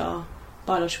affect our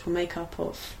biological makeup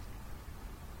of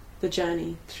the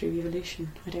journey through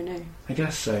evolution. I don't know. I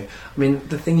guess so. I mean,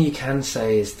 the thing you can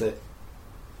say is that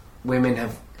women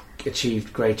have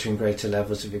achieved greater and greater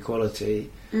levels of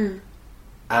equality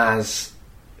as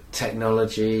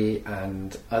technology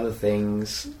and other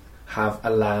things have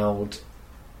allowed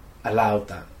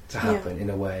that to happen in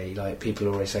a way. Like, people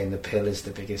are always saying the pill is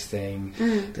the biggest thing.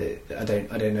 I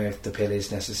don't know if the pill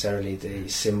is necessarily the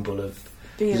symbol of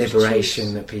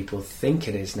liberation that people think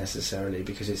it is necessarily,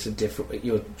 because it's a different.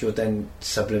 You're then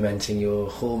supplementing your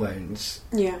hormones.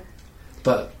 Yeah.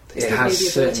 But it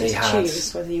has certainly had.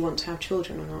 Choose whether you want to have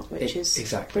children or not, which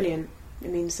is brilliant. It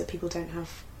means that people don't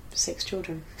have 6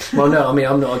 children. Well, no, I mean,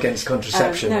 I'm not against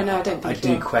contraception. No, I don't think I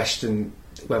do question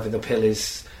whether the pill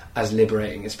is as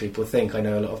liberating as people think. I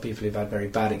know a lot of people who've had very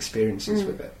bad experiences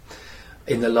with it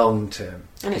in the long term.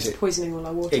 And it's poisoning all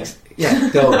our water.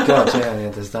 Oh God, yeah,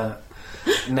 there's that.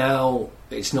 Now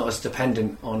it's not as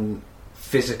dependent on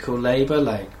physical labour.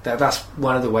 Like, that's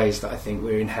one of the ways that I think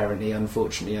we're inherently,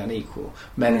 unfortunately, unequal.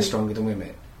 Men are stronger than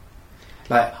women.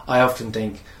 Like, I often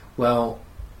think, well,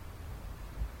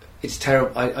 it's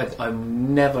terrible. I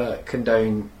never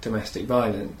condone domestic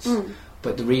violence,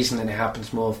 but the reason that it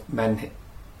happens more men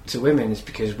to women is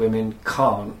because women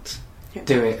can't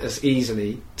do it as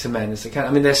easily to men as they can.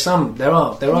 I mean, there is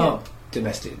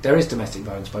domestic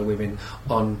violence by women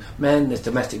on men. There's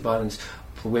domestic violence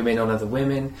for women on other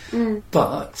women,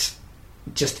 but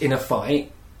just in a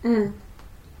fight.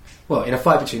 Well, in a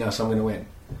fight between us, I'm going to win.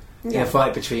 In a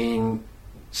fight between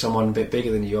someone a bit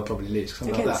bigger than you, I'll probably lose.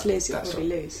 Against Liz, you'll probably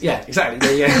lose. Yeah, exactly.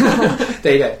 There you go.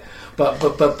 There you go.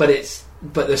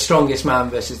 But the strongest man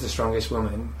versus the strongest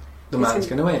woman, the man's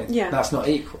going to win. Yeah. That's not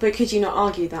equal. But could you not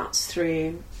argue that's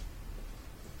through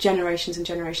generations and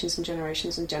generations and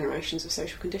generations and generations of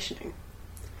social conditioning?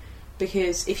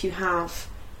 because if you have,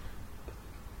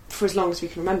 for as long as we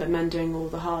can remember, men doing all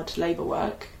the hard labour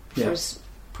work, for us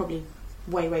probably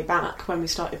way back when we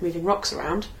started moving rocks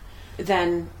around,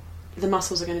 then the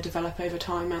muscles are going to develop over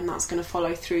time, and that's going to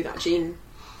follow through that gene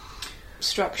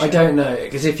structure. I don't know,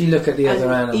 because if you look at the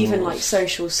other animals, even like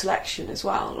social selection as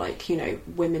well, like, you know,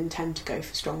 women tend to go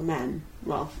for strong men,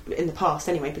 well, in the past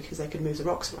anyway, because they could move the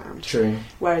rocks around. True.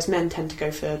 Whereas men tend to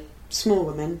go for small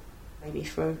women, maybe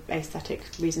for aesthetic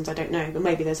reasons, I don't know, but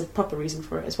maybe there's a proper reason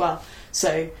for it as well.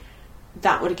 So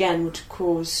that would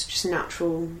cause just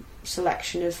natural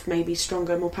selection of maybe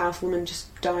stronger, more powerful women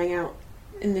just dying out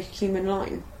in the human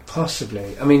line.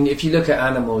 Possibly. I mean, if you look at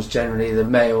animals, generally the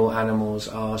male animals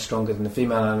are stronger than the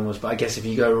female animals, but I guess if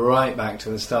you go right back to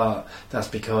the start, that's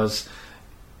because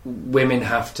women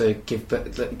have to give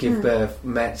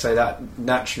birth, so that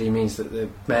naturally means that the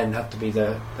men have to be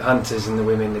the hunters and the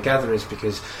women the gatherers,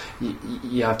 because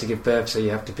you have to give birth, so you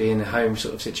have to be in a home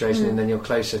sort of situation, and then you're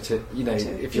closer to, you know,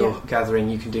 if you're gathering,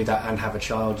 you can do that and have a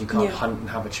child. You can't hunt and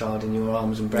have a child in your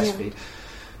arms and breastfeed.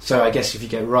 So I guess if you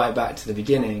get right back to the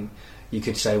beginning, you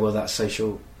could say, well, that's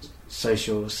social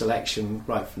selection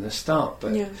right from the start.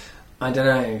 But I don't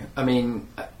know. I mean,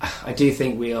 I do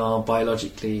think we are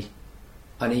biologically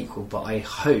unequal, but I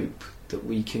hope that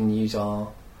we can use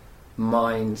our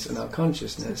minds and our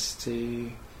consciousness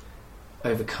to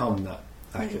overcome that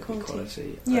lack of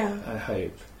equality. I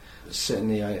hope.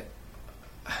 Certainly,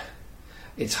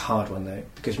 it's a hard one though,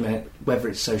 because whether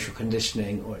it's social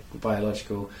conditioning or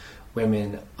biological,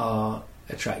 women are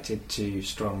attracted to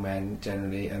strong men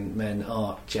generally, and men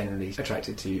are generally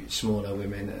attracted to smaller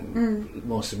women and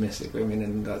more submissive women,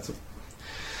 and that's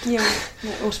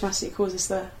it automatically causes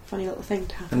the funny little thing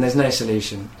to happen. And there's no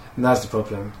solution, and that's the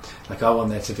problem. Like, I want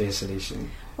there to be a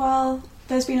solution. Well,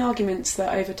 there's been arguments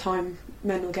that over time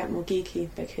men will get more geeky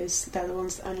because they're the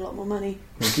ones that earn a lot more money.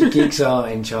 Geeks are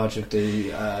in charge of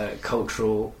the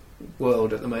cultural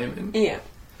world at the moment. Yeah,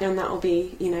 and that will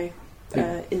be, you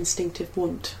know, instinctive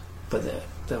want. But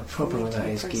the problem with that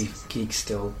is geeks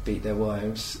still beat their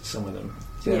wives, some of them.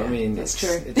 Do you know what I mean? That's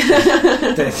true.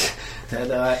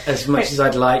 As much as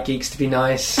I'd like geeks to be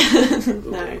nice,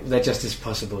 no. They're just as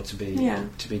possible to be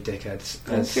dickheads.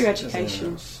 And through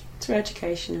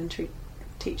education and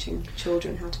teaching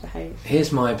children how to behave.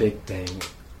 Here's my big thing.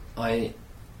 I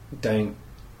don't...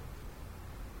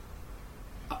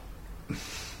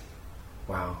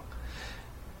 Wow.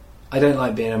 I don't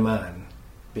like being a man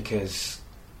because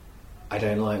I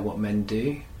don't like what men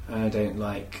do. I don't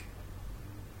like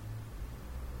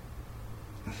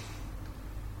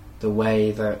the way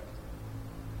that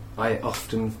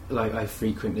I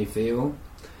frequently feel,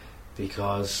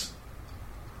 because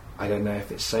I don't know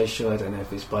if it's social, I don't know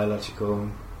if it's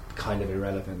biological, kind of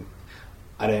irrelevant.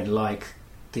 I don't like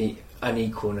the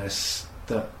unequalness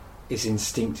that is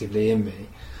instinctively in me.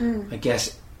 I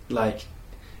guess, like,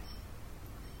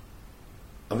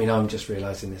 I mean, I'm just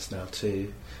realising this now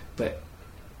too, but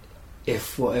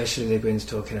if what Ursula Le Guin's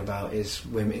talking about is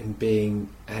women being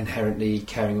inherently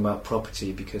caring about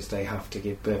property because they have to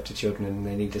give birth to children and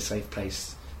they need a safe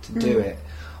place to do it,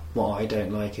 what I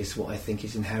don't like is what I think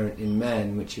is inherent in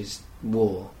men, which is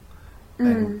war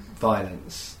and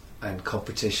violence and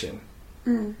competition.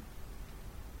 And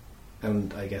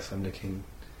I guess I'm looking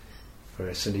for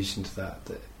a solution to that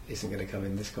isn't going to come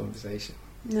in this conversation.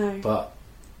 No. But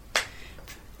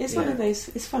it's one of those,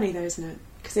 it's funny though, isn't it?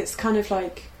 Because it's kind of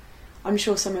like, I'm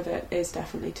sure some of it is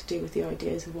definitely to do with the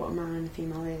ideas of what a man and a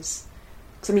female is.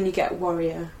 Because, I mean, you get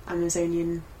warrior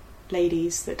Amazonian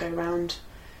ladies that go around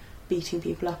beating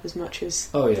people up as much as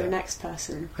the next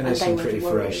person. I know some pretty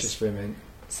ferocious women.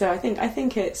 So I think I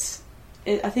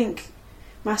think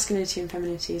masculinity and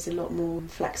femininity is a lot more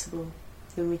flexible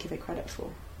than we give it credit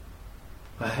for.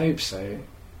 I hope so.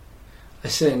 I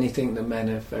certainly think that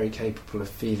men are very capable of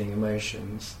feeling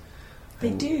emotions. They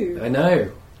do. I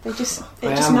know. It just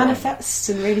manifests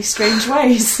in really strange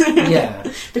ways.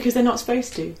 Yeah. Because they're not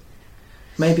supposed to.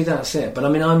 Maybe that's it. But I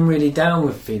mean, I'm really down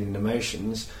with feeling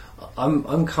emotions.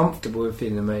 I'm comfortable with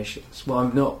feeling emotions. What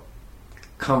I'm not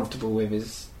comfortable with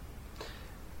is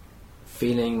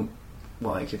feeling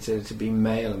what I consider to be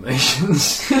male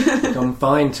emotions. Like, I'm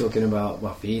fine talking about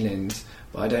my feelings,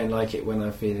 but I don't like it when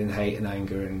I'm feeling hate and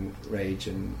anger and rage,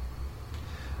 and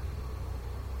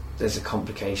there's a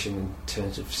complication in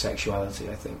terms of sexuality,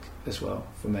 I think, as well,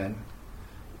 for men,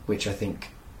 which I think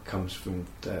comes from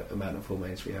the amount of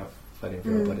hormones we have flooding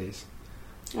through our bodies.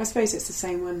 I suppose it's the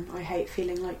same when I hate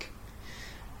feeling like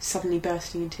suddenly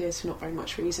bursting in tears for not very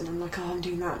much reason. I'm like, I'm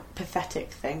doing that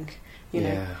pathetic thing, you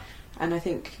know. And I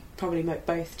think probably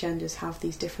both genders have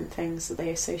these different things that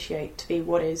they associate to be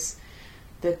what is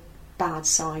the bad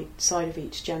side of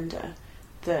each gender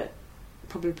that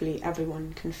probably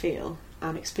everyone can feel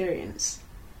and experience.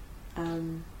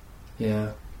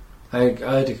 Yeah,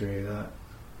 I'd agree with that.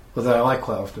 Although I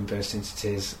quite often burst into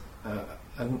tears,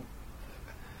 and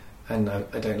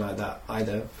I don't like that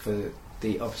either for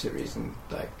the opposite reason.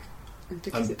 Like,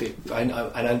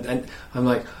 I'm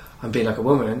like, I'm being like a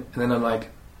woman, and then I'm like,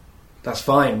 that's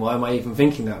fine. Why am I even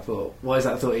thinking that thought? Why is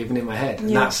that thought even in my head? And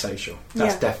that's social.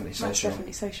 That's definitely social. That's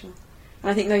definitely social.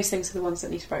 And I think those things are the ones that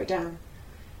need to break down,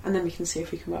 and then we can see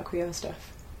if we can work with the other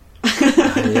stuff.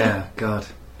 Yeah, God.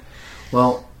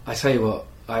 Well, I tell you what,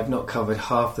 I've not covered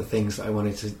half the things that I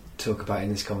wanted to talk about in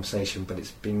this conversation, but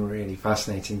it's been really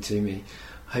fascinating to me.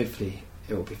 Hopefully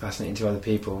it will be fascinating to other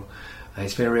people.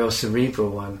 It's been a real cerebral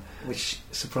one, which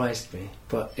surprised me,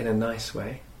 but in a nice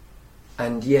way.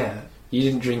 And yeah, you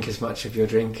didn't drink as much of your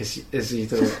drink as you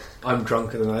thought. I'm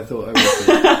drunker than I thought I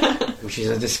would be, which is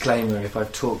a disclaimer. If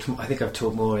I've talked, I think I've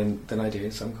talked more than I do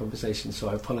in some conversations, so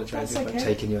I apologise if I've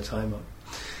taken your time up.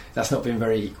 That's not been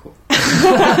very equal.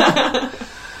 The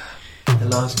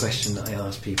last question that I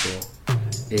ask people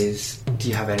is, do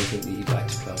you have anything that you'd like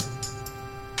to plug?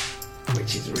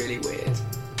 Which is really weird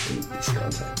in this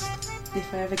context.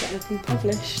 If I ever get anything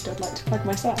published, I'd like to plug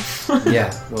myself.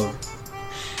 Yeah, well,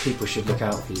 people should look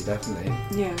out for you, definitely.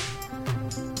 Yeah.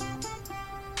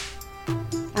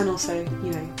 And also,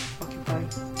 Occupy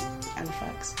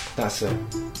LFX. That's it.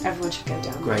 Everyone should go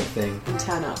down. Great thing. And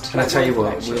turn up. And I tell you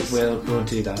what, we'll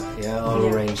do that. Yeah, I'll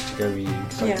arrange to go with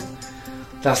you. Yeah.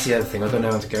 That's the other thing. I've got no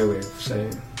one to go with, so.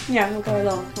 Yeah, we'll go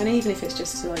along. And even if it's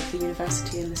just to the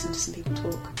university and listen to some people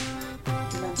talk,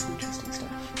 and learn some interesting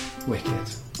stuff.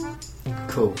 Wicked.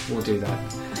 Cool. We'll do that.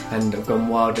 And I've gone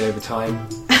wildly over time.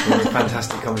 What a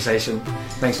fantastic conversation.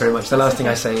 Thanks very much. The last thing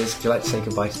I say is, would you like to say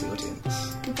goodbye to the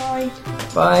audience? Goodbye.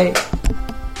 Bye.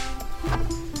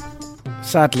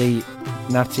 Sadly,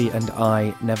 Natty and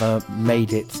I never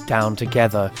made it down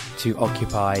together to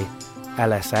Occupy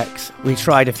LSX. We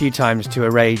tried a few times to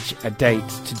arrange a date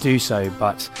to do so,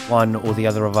 but one or the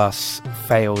other of us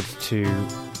failed to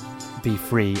be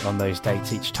free on those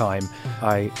dates each time.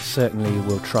 I certainly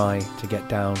will try to get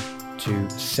down to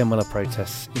similar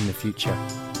protests in the future.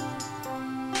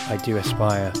 I do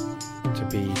aspire to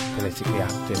be politically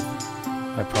active,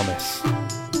 I promise.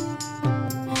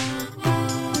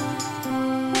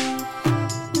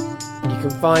 You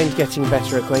can find Getting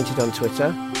Better Acquainted on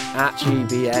Twitter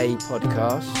 @GBA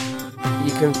Podcast.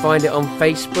 You can find it on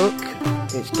Facebook.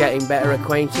 It's Getting Better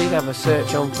Acquainted. Have a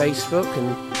search on Facebook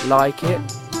and like it.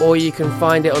 Or you can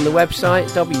find it on the website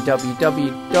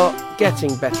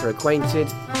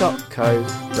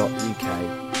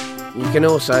www.gettingbetteracquainted.co.uk. You can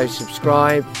also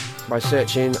subscribe by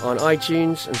searching on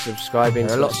iTunes and subscribing.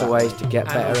 There are lots of ways to get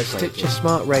better at Stitcher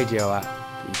Smart Radio app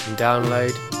that you can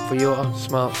download for your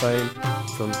smartphone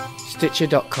from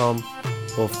Stitcher.com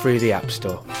or through the App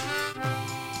Store.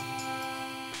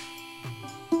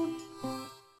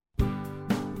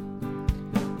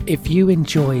 If you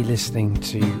enjoy listening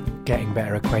to Getting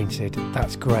Better Acquainted,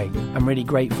 that's great. I'm really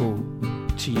grateful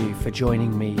to you for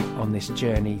joining me on this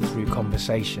journey through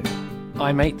conversation.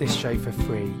 I make this show for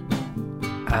free,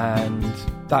 and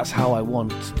that's how I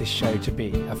want this show to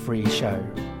be, a free show.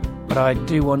 But I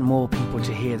do want more people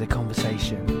to hear the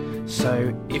conversation.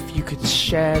 So if you could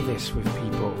share this with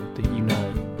people that you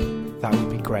know, that would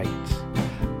be great.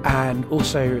 And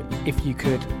also, if you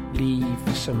could leave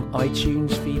some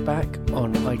iTunes feedback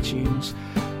on iTunes,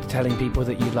 telling people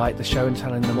that you like the show and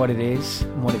telling them what it is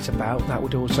and what it's about, that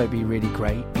would also be really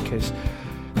great, because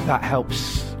that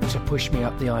helps to push me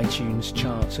up the iTunes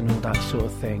charts and all that sort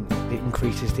of thing. It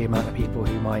increases the amount of people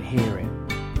who might hear it.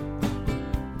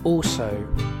 Also,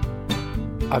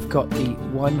 I've got the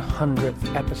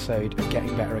 100th episode of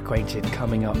Getting Better Acquainted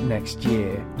coming up next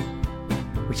year,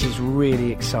 which is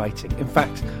really exciting. In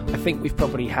fact, I think we've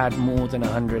probably had more than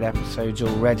 100 episodes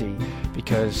already,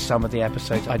 because some of the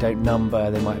episodes I don't number.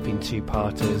 They might have been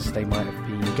two-parters, they might have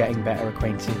been Getting Better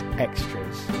Acquainted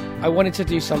extras. I wanted to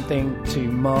do something to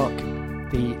mark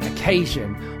the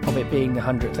occasion of it being the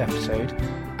 100th episode,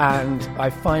 and I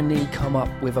finally come up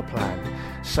with a plan.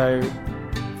 So,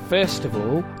 first of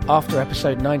all, after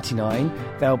episode 99,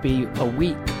 there'll be a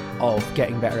week of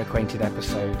Getting Better Acquainted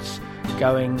episodes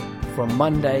going from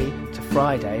Monday to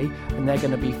Friday, and they're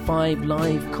going to be 5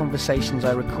 live conversations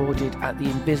I recorded at the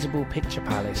Invisible Picture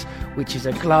Palace, which is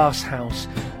a glass house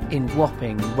in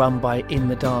Wapping run by In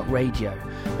the Dark Radio.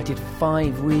 I did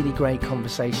 5 really great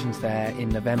conversations there in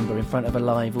November in front of a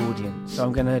live audience. So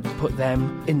I'm going to put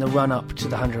them in the run-up to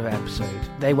the 100th episode.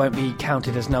 They won't be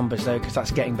counted as numbers though, because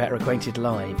that's Getting Better Acquainted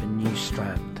Live, a new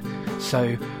strand.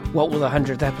 So what will the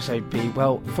 100th episode be?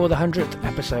 Well, for the 100th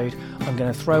episode, I'm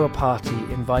going to throw a party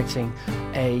inviting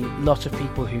a lot of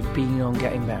people who've been on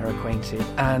Getting Better Acquainted,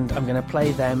 and I'm going to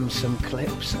play them some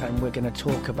clips, and we're going to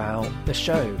talk about the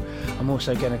show. I'm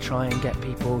also going to try and get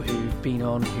people who've been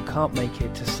on who can't make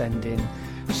it to send in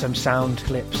some sound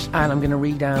clips, and I'm going to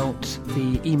read out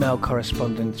the email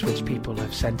correspondence which people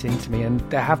have sent in to me, and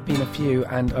there have been a few,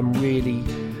 and I'm really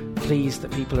pleased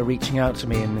that people are reaching out to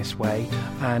me in this way,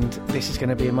 and this is going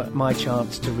to be my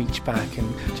chance to reach back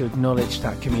and to acknowledge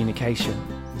that communication.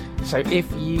 So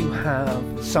if you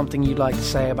have something you'd like to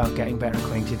say about Getting Better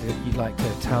Acquainted that you'd like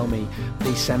to tell me,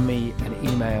 please send me an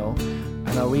email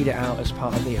and I'll read it out as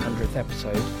part of the 100th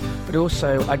episode. But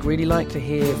also, I'd really like to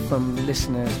hear from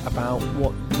listeners about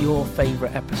what your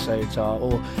favourite episodes are,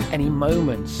 or any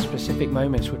moments, specific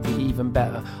moments would be even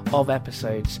better, of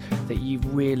episodes that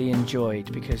you've really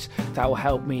enjoyed, because that will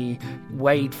help me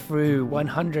wade through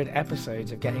 100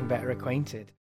 episodes of Getting Better Acquainted.